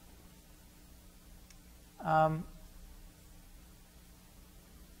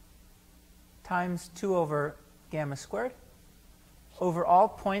times 2 over gamma squared over all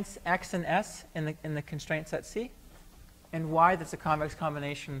points x and s in the constraint set C, and y that's a convex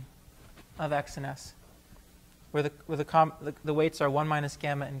combination of x and s, where the weights are 1 minus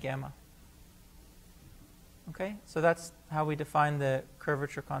gamma and gamma. Okay, so that's how we define the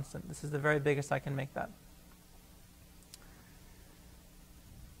curvature constant. This is the very biggest I can make that.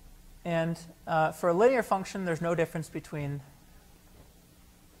 And for a linear function, there's no difference between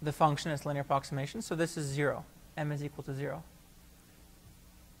the function and its linear approximation. So this is 0. M is equal to 0.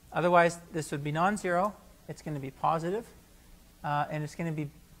 Otherwise, this would be non-zero. It's going to be positive, and it's going to be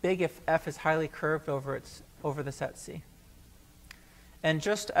big if f is highly curved over the set C. And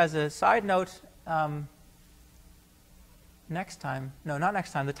just as a side note, next time, no, not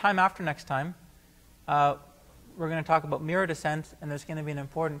next time, the time after next time, we're going to talk about mirror descent, and there's going to be an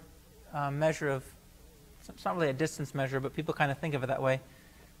important measure of, it's not really a distance measure, but people kind of think of it that way,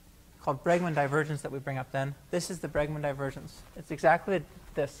 called Bregman divergence that we bring up then. This is the Bregman divergence. It's exactly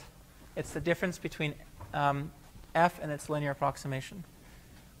this. It's the difference between f and its linear approximation.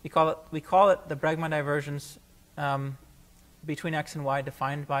 We call it the Bregman divergence between x and y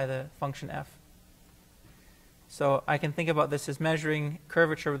defined by the function f. So I can think about this as measuring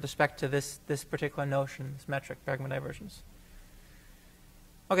curvature with respect to this particular notion, this metric, Bregman divergence.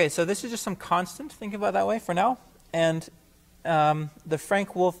 Okay, so this is just some constant. Think about it that way for now. And the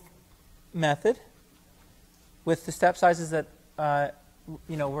Frank-Wolfe method with the step sizes that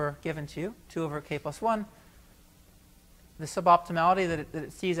were given to you, 2 over k plus 1, the suboptimality that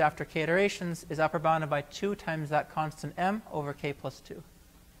it sees after k iterations is upper bounded by 2 times that constant m over k plus 2.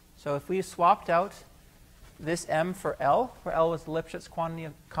 So if we swapped out this m for L, where L was the Lipschitz quantity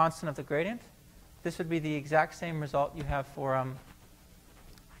of constant of the gradient, this would be the exact same result you have for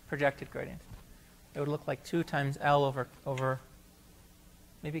projected gradient. It would look like 2 times L over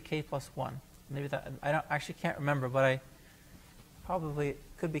maybe k plus 1. Maybe that, actually can't remember, but I probably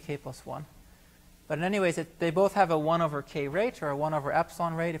could be k plus 1. But in any ways, they both have a 1 over k rate or a 1 over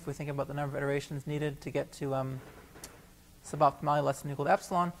epsilon rate if we think about the number of iterations needed to get to suboptimality less than or equal to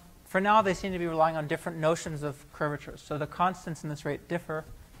epsilon. For now, they seem to be relying on different notions of curvatures. So the constants in this rate differ.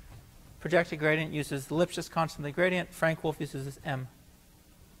 Projected gradient uses the Lipschitz constant of the gradient. Frank-Wolfe uses this m.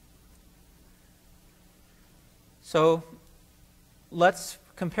 So let's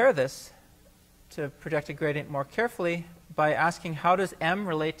compare this to projected gradient more carefully by asking how does m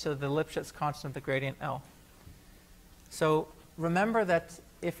relate to the Lipschitz constant of the gradient L. So remember that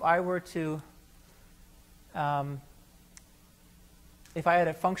if I were to if I had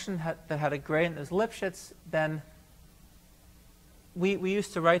a function that had a gradient that was Lipschitz, then we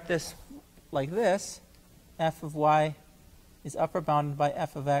used to write this like this. F of y is upper bounded by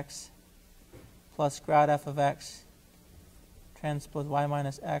f of x plus grad f of x transpose y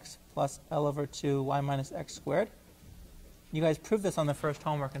minus x plus L over 2 y minus x squared. You guys proved this on the first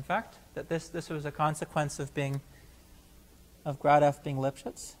homework, in fact, that this was a consequence of grad f being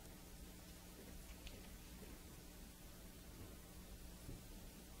Lipschitz.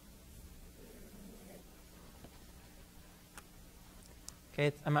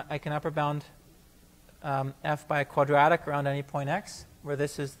 Okay, I can upper bound f by a quadratic around any point x, where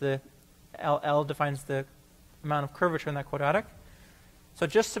this is the L defines the amount of curvature in that quadratic. So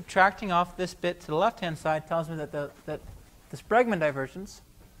just subtracting off this bit to the left-hand side tells me that this Bregman divergence,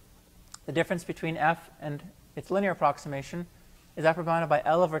 the difference between f and its linear approximation, is upper bounded by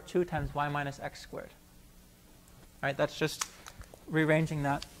L over 2 times y minus x squared. All right, that's just rearranging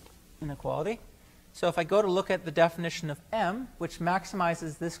that inequality. So if I go to look at the definition of m, which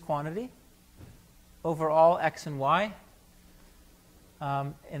maximizes this quantity over all x and y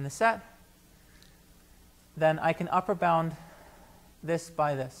in the set, then I can upper bound this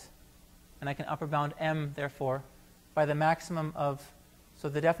by this. And I can upper bound m, therefore, by the maximum of, so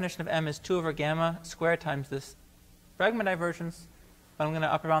the definition of m is 2 over gamma squared times this Bregman divergence, but I'm going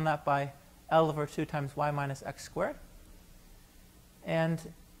to upper bound that by L over 2 times y minus x squared. And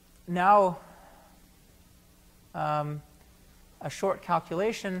now a short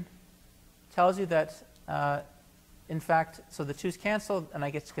calculation tells you that, in fact, so the 2's canceled, and I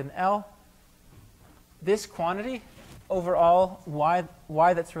get to get an L. This quantity, overall,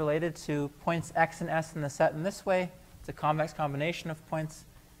 y that's related to points x and s in the set in this way, it's a convex combination of points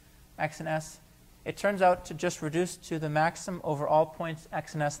x and s. It turns out to just reduce to the maximum over all points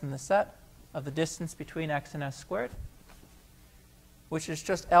x and s in the set of the distance between x and s squared, which is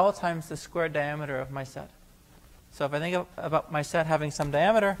just L times the squared diameter of my set. So if I think about my set having some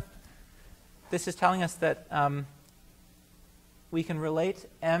diameter, this is telling us that we can relate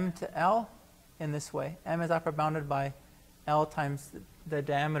m to L in this way. M is upper bounded by L times the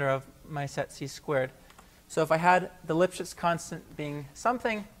diameter of my set C squared. So if I had the Lipschitz constant being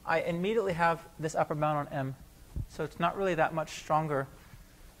something, I immediately have this upper bound on M. So it's not really that much stronger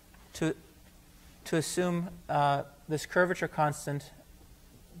to assume this curvature constant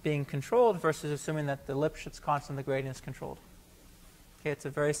being controlled versus assuming that the Lipschitz constant, the gradient, is controlled. Okay, it's a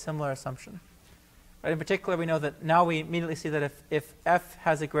very similar assumption. Right, in particular, we know that now we immediately see that if f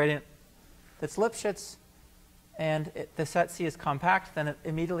has a gradient that's Lipschitz and the set C is compact, then it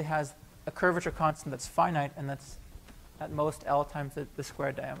immediately has a curvature constant that's finite, and that's at most L times the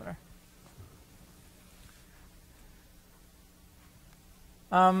squared diameter.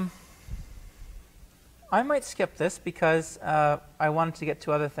 I might skip this because I wanted to get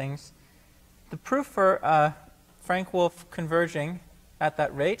to other things. The proof for Frank-Wolfe converging at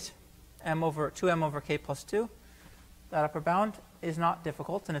that rate, 2m over k plus 2, that upper bound, is not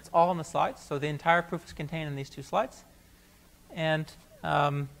difficult, and it's all in the slides. So the entire proof is contained in these 2 slides. And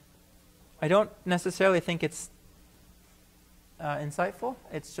I don't necessarily think it's insightful.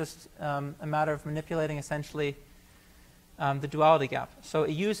 It's just a matter of manipulating essentially the duality gap. So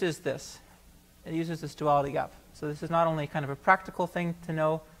it uses this. It uses this duality gap. So this is not only kind of a practical thing to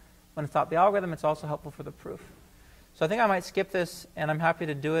know when it's taught the algorithm, it's also helpful for the proof. So I think I might skip this, and I'm happy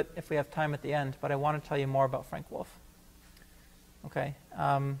to do it if we have time at the end, but I want to tell you more about Frank-Wolfe. Okay.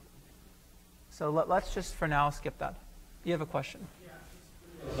 So let's just for now skip that. You have a question?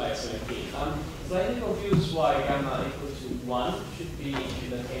 Like 17. Slightly confused why gamma equals to 1 should be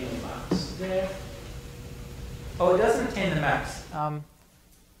attain the max there. Oh, it doesn't attain the max.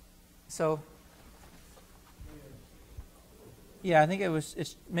 So yeah, I think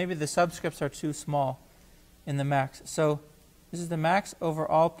it's maybe the subscripts are too small in the max. So this is the max over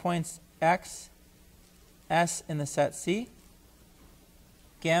all points x, s in the set C,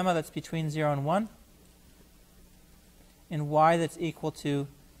 gamma that's between 0 and 1, and y that's equal to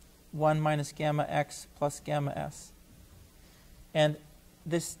 1 minus gamma x plus gamma s. And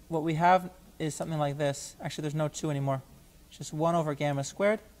this, what we have is something like this. Actually, there's no 2 anymore. It's just 1 over gamma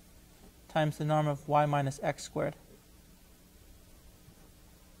squared times the norm of y minus x squared.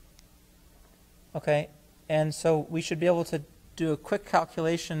 Okay, and so we should be able to do a quick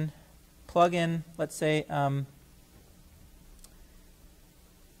calculation, plug in, let's say,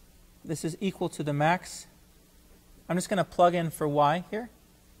 this is equal to the max. I'm just going to plug in for y here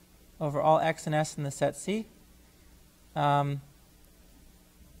over all x and s in the set C, and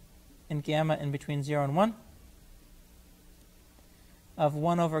gamma in between 0 and 1 of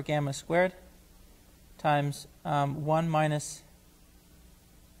 1 over gamma squared times 1 minus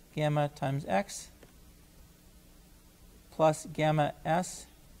gamma times x plus gamma s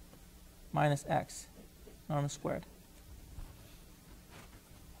minus x, norm squared.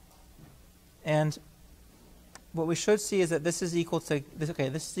 And what we should see is that this is equal to this. Okay,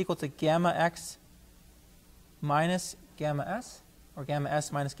 this is equal to gamma x minus gamma s, or gamma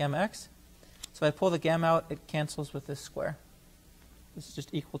s minus gamma x. So if I pull the gamma out, it cancels with this square. This is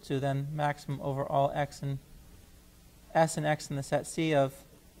just equal to then maximum over all x and s and x in the set C of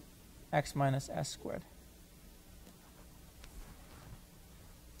x minus s squared.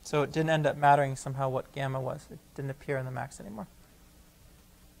 So it didn't end up mattering somehow what gamma was. It didn't appear in the max anymore.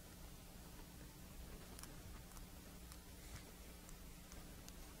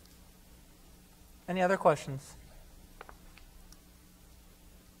 Any other questions?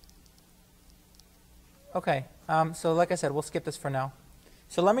 Okay, so like I said, we'll skip this for now.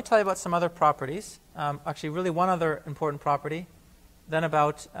 So let me tell you about some other properties. Actually, really one other important property. Then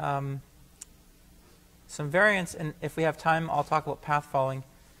about some variance, and if we have time, I'll talk about path following.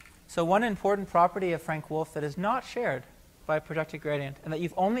 So one important property of Frank-Wolfe that is not shared by a projected gradient, and that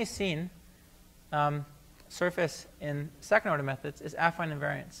you've only seen surface in second-order methods, is affine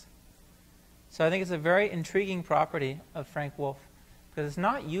invariance. So I think it's a very intriguing property of Frank-Wolfe, because it's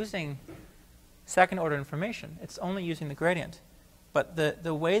not using second-order information. It's only using the gradient. But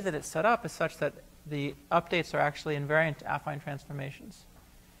the way that it's set up is such that the updates are actually invariant to affine transformations.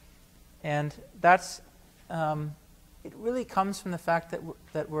 And that's, it really comes from the fact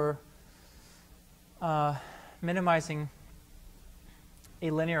that we're minimizing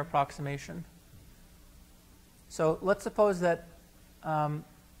a linear approximation. So let's suppose that I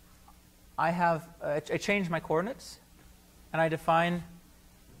change my coordinates, and I define,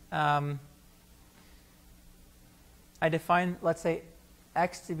 let's say,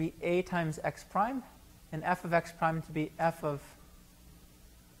 x to be a times x prime, and f of x prime to be f of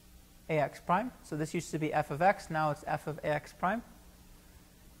ax prime. So this used to be f of x, now it's f of ax prime.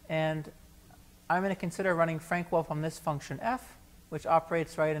 And I'm going to consider running Frank-Wolfe on this function f, which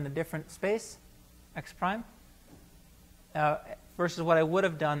operates right in a different space, x prime, versus what I would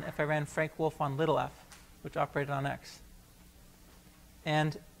have done if I ran Frank-Wolfe on little f, which operated on x.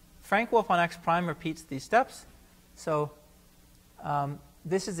 And Frank-Wolfe on x prime repeats these steps. So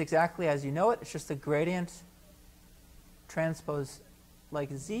this is exactly as you know it. It's just a gradient transpose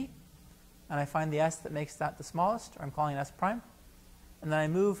like z. And I find the s that makes that the smallest, or I'm calling it s prime. And then I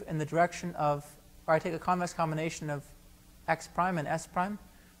move in the direction of, or I take a convex combination of x prime and s prime,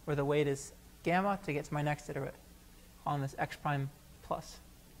 where the weight is gamma, to get to my next iterate, calling this x prime plus.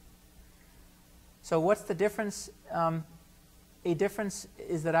 So what's the difference? A difference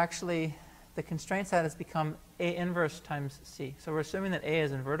is that actually the constraint set has become A inverse times C. So we're assuming that A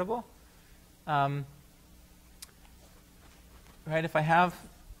is invertible. Right? If I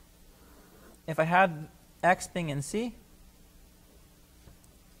had x being in C,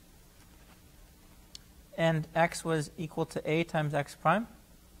 and x was equal to A times x prime,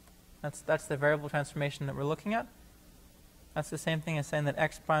 that's the variable transformation that we're looking at. That's the same thing as saying that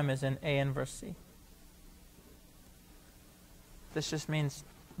x prime is in A inverse C. This just means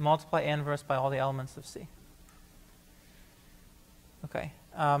multiply A inverse by all the elements of C. Okay,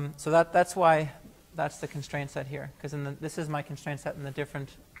 so that's why that's the constraint set here, because this is my constraint set in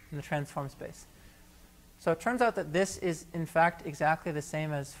the transform space. So it turns out that this is in fact exactly the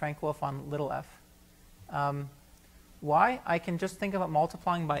same as Frank-Wolfe on little f. Why? I can just think about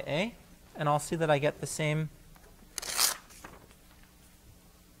multiplying by A, and I'll see that I get the same.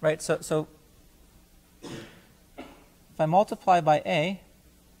 Right. So if I multiply by A,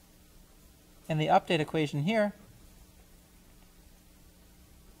 in the update equation here,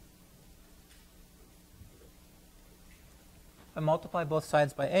 if I multiply both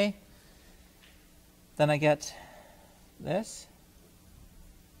sides by A, then I get this.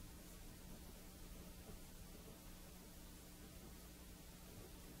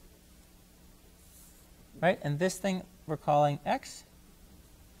 Right? And this thing we're calling x.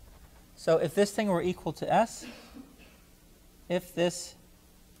 So if this thing were equal to s, if this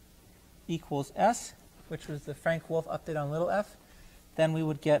equals s, which was the Frank-Wolfe update on little f, then we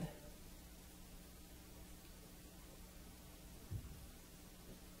would get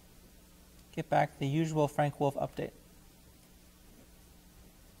back the usual Frank-Wolfe update.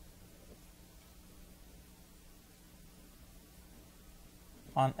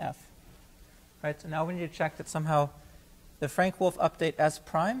 On f. Right, so now we need to check that somehow the Frank-Wolfe update s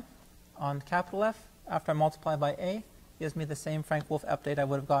prime on capital F, after I multiply by A, gives me the same Frank-Wolfe update I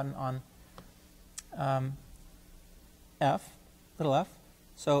would have gotten on f, little f.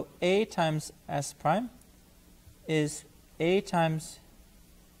 So A times s prime is A times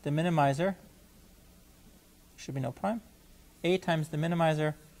the minimizer, should be no prime, A times the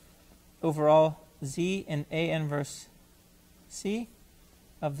minimizer overall z in A inverse C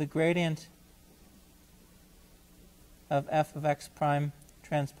of the gradient of f of x prime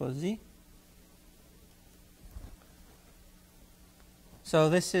transpose z. So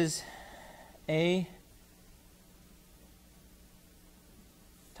this is A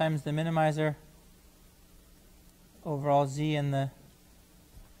times the minimizer overall z in the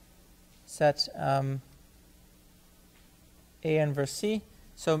set A inverse C.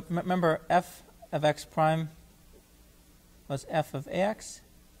 So remember, f of x prime was f of ax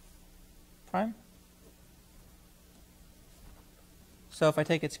prime. So if I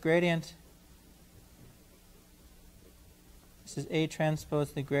take its gradient, this is A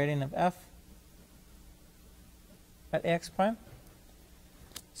transpose the gradient of f at ax prime.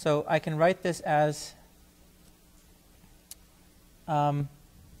 So I can write this as the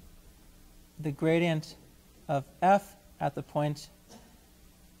gradient of f at the point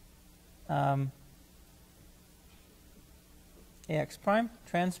ax prime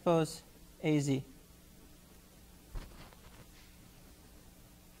transpose az.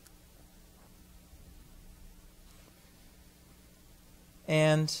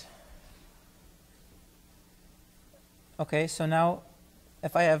 And okay, so now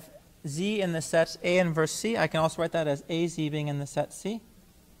if I have Z in the set A inverse C. I can also write that as AZ being in the set C.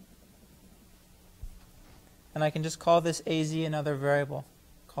 And I can just call this AZ another variable.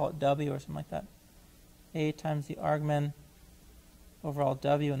 Call it W or something like that. A times the argmin over all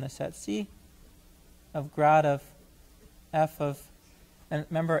W in the set C of grad of F of, and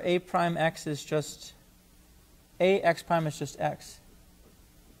remember A prime X is just, A X prime is just X.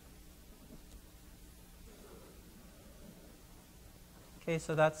 Okay,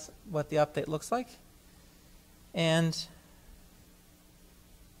 so that's what the update looks like. And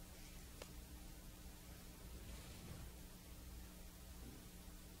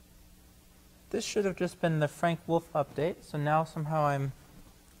this should have just been the Frank-Wolfe update. So now somehow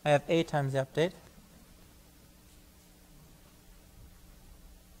I have A times the update.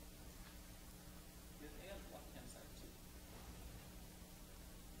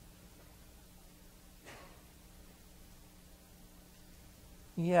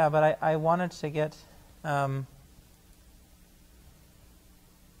 Yeah, but I wanted to get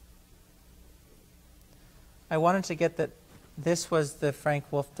that this was the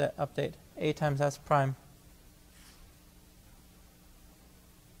Frank-Wolfe update, A times S prime.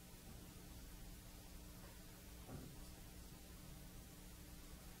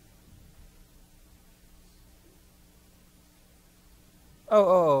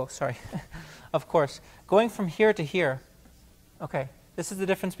 Oh, sorry. Of course. Going from here to here. Okay. This is the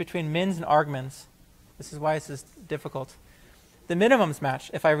difference between mins and argmins. This is why this is difficult. The minimums match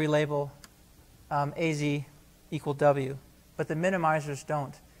if I relabel AZ equal W, but the minimizers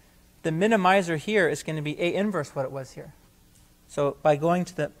don't. The minimizer here is going to be A inverse what it was here. So by going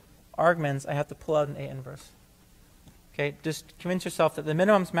to the argmins, I have to pull out an A inverse. Okay, just convince yourself that the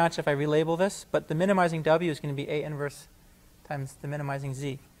minimums match if I relabel this, but the minimizing W is going to be A inverse times the minimizing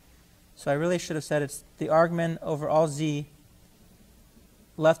Z. So I really should have said it's the argmin over all Z,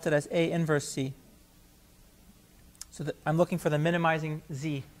 left it as A inverse C. So that I'm looking for the minimizing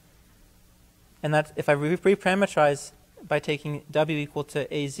Z. And that's, if I reparameterize by taking W equal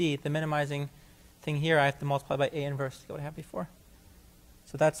to AZ, the minimizing thing here I have to multiply by A inverse to get what I had before.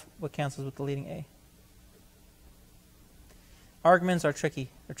 So that's what cancels with the leading A. Argmins are tricky.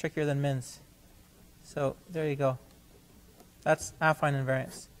 They're trickier than mins. So there you go. That's affine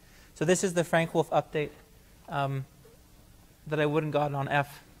invariance. So this is the Frank-Wolfe update that I wouldn't got on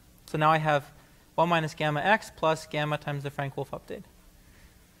F. So now I have 1 minus gamma x plus gamma times the Frank-Wolfe update.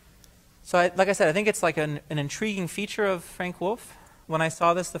 So like I said, I think it's like an intriguing feature of Frank-Wolfe. When I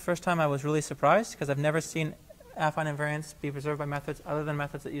saw this the first time, I was really surprised because I've never seen affine invariance be preserved by methods other than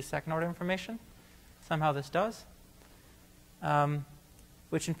methods that use second-order information. Somehow this does,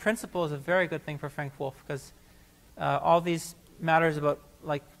 which in principle is a very good thing for Frank-Wolfe because all these matters about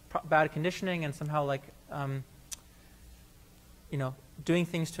like bad conditioning and somehow like doing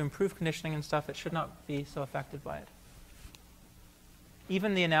things to improve conditioning and stuff, it should not be so affected by it.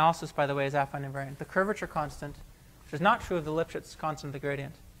 Even the analysis, by the way, is affine invariant. The curvature constant, which is not true of the Lipschitz constant of the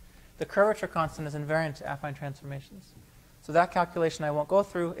gradient, the curvature constant is invariant to affine transformations. So that calculation I won't go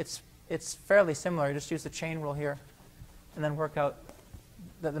through. It's fairly similar. You just use the chain rule here and then work out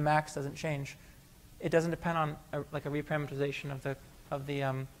that the max doesn't change. It doesn't depend on like a reparameterization of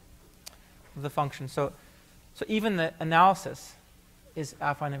the function. So even the analysis is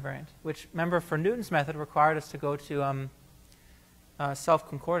affine invariant, which, remember, for Newton's method required us to go to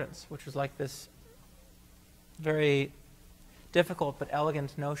self-concordance, which was like this very difficult but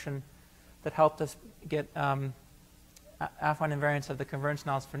elegant notion that helped us get affine invariance of the convergence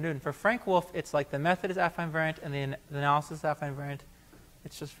analysis for Newton. For Frank-Wolfe, it's like the method is affine invariant and the analysis is affine invariant.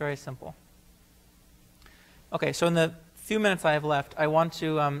 It's just very simple. Okay, so in the few minutes I have left, I want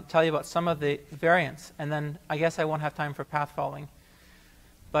to tell you about some of the variants, and then I guess I won't have time for path following.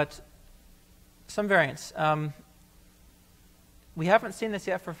 But some variants. We haven't seen this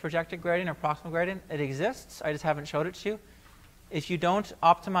yet for projected gradient or proximal gradient. It exists. I just haven't showed it to you. If you don't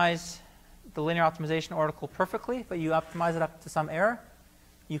optimize the linear optimization oracle perfectly, but you optimize it up to some error,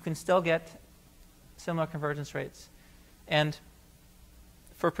 you can still get similar convergence rates. And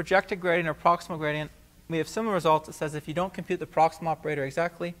for projected gradient or proximal gradient, we have similar results. It says if you don't compute the proximal operator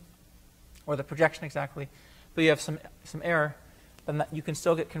exactly, or the projection exactly, but you have some error, then that you can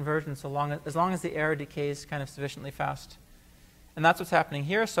still get convergence as long as the error decays kind of sufficiently fast. And that's what's happening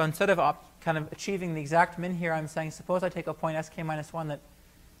here. So instead of kind of achieving the exact min here, I'm saying suppose I take a point sk minus 1 that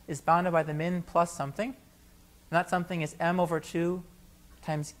is bounded by the min plus something. And that something is m over 2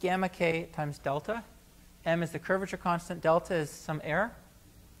 times gamma k times delta. M is the curvature constant. Delta is some error.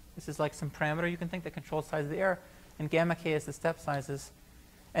 This is like some parameter you can think that controls the size of the error. And gamma k is the step sizes.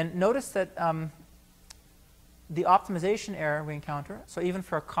 And notice that the optimization error we encounter, so even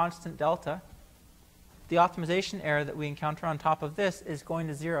for a constant delta, the optimization error that we encounter on top of this is going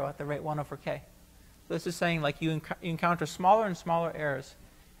to 0 at the rate 1 over k. So this is saying like you encounter smaller and smaller errors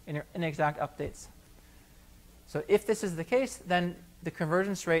in your inexact updates. So if this is the case, then the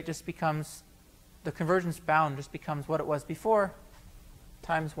convergence rate just becomes, the convergence bound just becomes what it was before,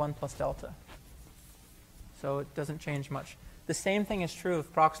 times 1 plus delta. So it doesn't change much. The same thing is true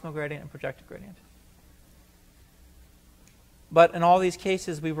of proximal gradient and projected gradient. But in all these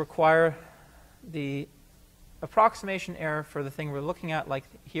cases, we require the approximation error for the thing we're looking at, like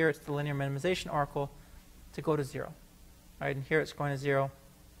here it's the linear minimization oracle, to go to 0. Right? And here it's going to 0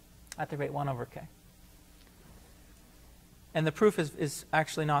 at the rate 1 over k. And the proof is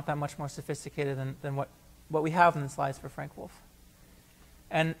actually not that much more sophisticated than what we have in the slides for Frank-Wolfe.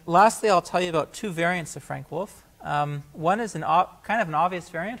 And lastly, I'll tell you about two variants of Frank-Wolfe. One is kind of an obvious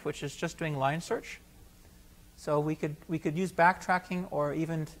variant, which is just doing line search. So we could use backtracking, or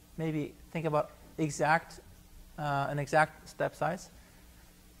even maybe think about an exact step size.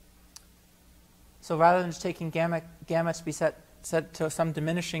 So rather than just taking gamma to be set to some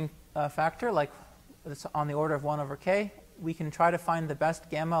diminishing factor, like it's on the order of 1 over k, we can try to find the best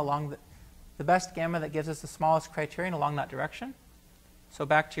gamma along the best gamma that gives us the smallest criterion along that direction. So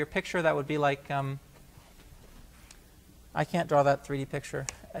back to your picture, that would be like, I can't draw that 3D picture.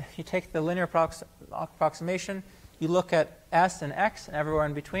 You take the linear approximation, you look at S and X and everywhere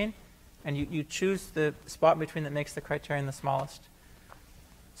in between, and you choose the spot in between that makes the criterion the smallest.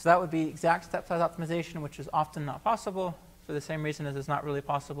 So that would be exact step size optimization, which is often not possible for the same reason as it's not really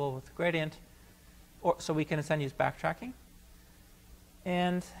possible with the gradient. So we can instead use backtracking.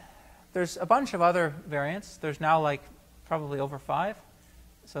 And there's a bunch of other variants. There's now like probably over 5.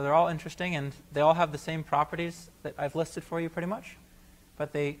 So they're all interesting, and they all have the same properties that I've listed for you pretty much,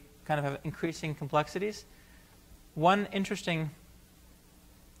 but they kind of have increasing complexities. One interesting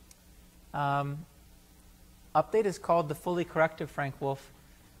update is called the fully corrective Frank-Wolfe,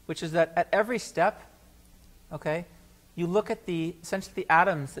 which is that at every step, okay, you look at essentially the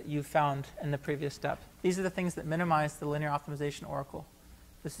atoms that you found in the previous step. These are the things that minimize the linear optimization oracle.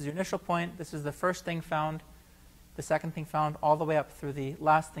 This is your initial point. This is the first thing found, the second thing found, all the way up through the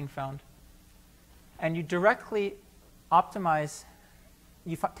last thing found. And you directly optimize,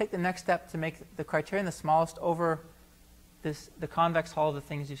 you take the next step to make the criterion the smallest over the convex hull of the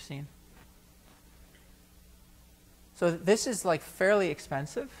things you've seen. So this is like fairly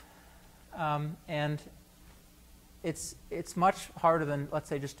expensive, and it's much harder than, let's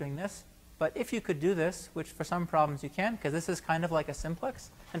say, just doing this. But if you could do this, which for some problems you can, because this is kind of like a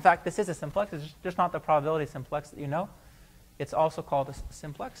simplex. In fact, this is a simplex. It's just not the probability simplex that you know. It's also called a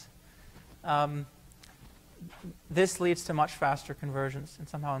simplex. This leads to much faster conversions, and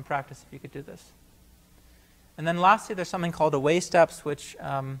somehow in practice, if you could do this. And then lastly, there's something called away steps, which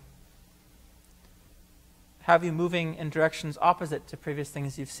have you moving in directions opposite to previous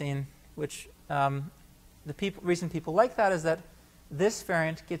things you've seen, which the reason people like that is that this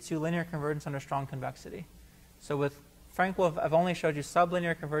variant gets you linear convergence under strong convexity. So with Frank-Wolfe, I've only showed you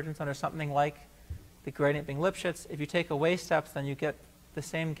sublinear convergence under something like the gradient being Lipschitz. If you take away steps, then you get the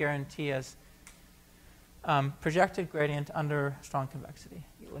same guarantee as projected gradient under strong convexity,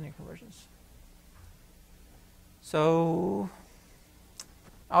 linear convergence. So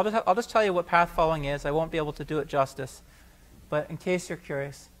I'll just tell you what path following is. I won't be able to do it justice, but in case you're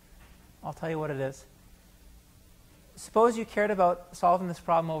curious, I'll tell you what it is. Suppose you cared about solving this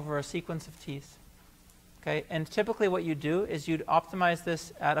problem over a sequence of t's. Okay? And typically what you do is you'd optimize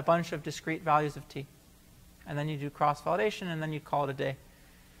this at a bunch of discrete values of t. And then you do cross-validation, and then you call it a day.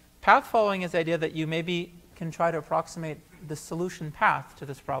 Path following is the idea that you maybe can try to approximate the solution path to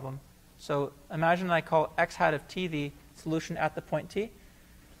this problem. So imagine I call x hat of t the solution at the point t.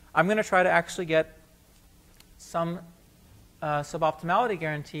 I'm going to try to actually get some suboptimality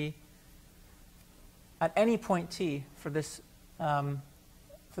guarantee at any point t for the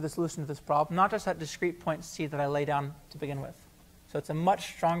solution to this problem, not just at discrete points t that I lay down to begin with. So it's a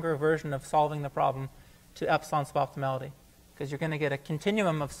much stronger version of solving the problem to epsilon suboptimality, because you're going to get a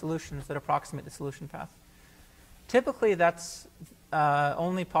continuum of solutions that approximate the solution path. Typically, that's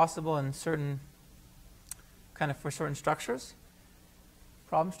only possible in certain for certain structures,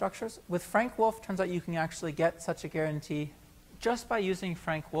 problem structures. With Frank-Wolfe, turns out you can actually get such a guarantee just by using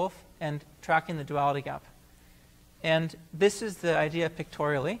Frank-Wolfe and tracking the duality gap. And this is the idea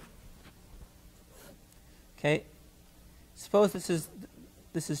pictorially. Okay, suppose this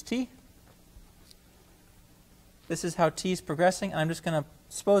is t. This is how t is progressing. I'm just going to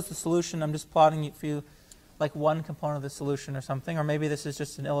suppose the solution. I'm just plotting it for you, like one component of the solution or something, or maybe this is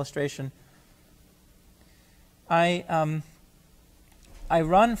just an illustration. I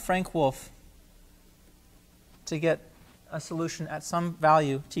run Frank-Wolfe to get a solution at some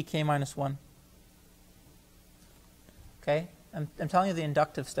value, tk minus 1. Okay? I'm telling you the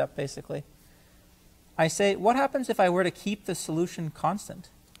inductive step, basically. I say, what happens if I were to keep the solution constant?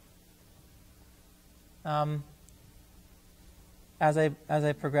 As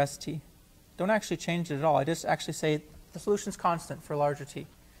I progress t. Don't actually change it at all. I just actually say the solution's constant for larger t.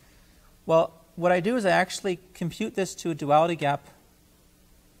 Well, what I do is I actually compute this to a duality gap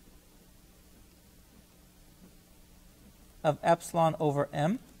of epsilon over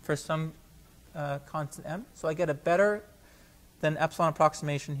m for some constant m. So I get a better than epsilon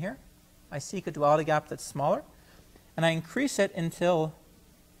approximation here. I seek a duality gap that's smaller, and I increase it until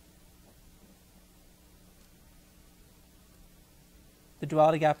the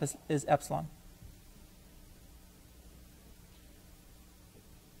duality gap is epsilon.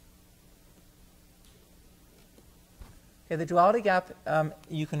 Okay, the duality gap,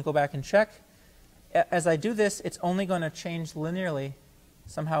 you can go back and check. As I do this, it's only going to change linearly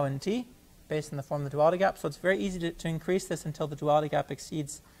somehow in t, based on the form of the duality gap. So it's very easy to increase this until the duality gap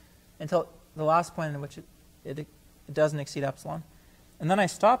exceeds, until the last point in which it doesn't exceed epsilon. And then I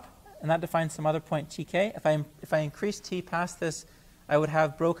stop, and that defines some other point tk. If I increase t past this, I would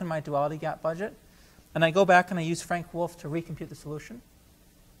have broken my duality gap budget. And I go back and I use Frank-Wolfe to recompute the solution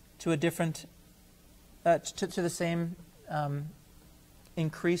to a different, to the same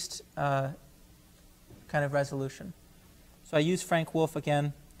increased kind of resolution. So I use Frank-Wolfe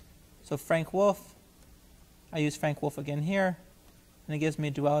again. So Frank-Wolfe, I use Frank-Wolfe again here, and it gives me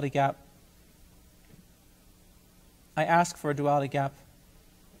a duality gap. I ask for a duality gap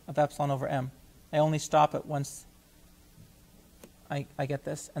of epsilon over m. I only stop it once I get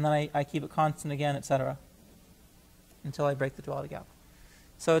this, and then I keep it constant again, etc., until I break the duality gap.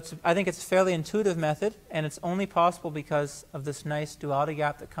 So I think it's a fairly intuitive method, and it's only possible because of this nice duality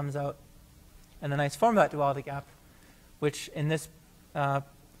gap that comes out, and the nice form of that duality gap, which in this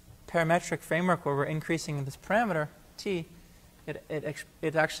parametric framework where we're increasing this parameter t,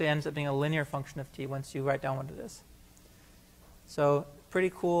 it actually ends up being a linear function of t once you write down what it is. So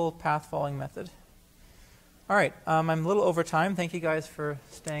pretty cool path following method. All right, I'm a little over time. Thank you guys for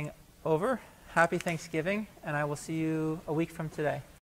staying over. Happy Thanksgiving, and I will see you a week from today.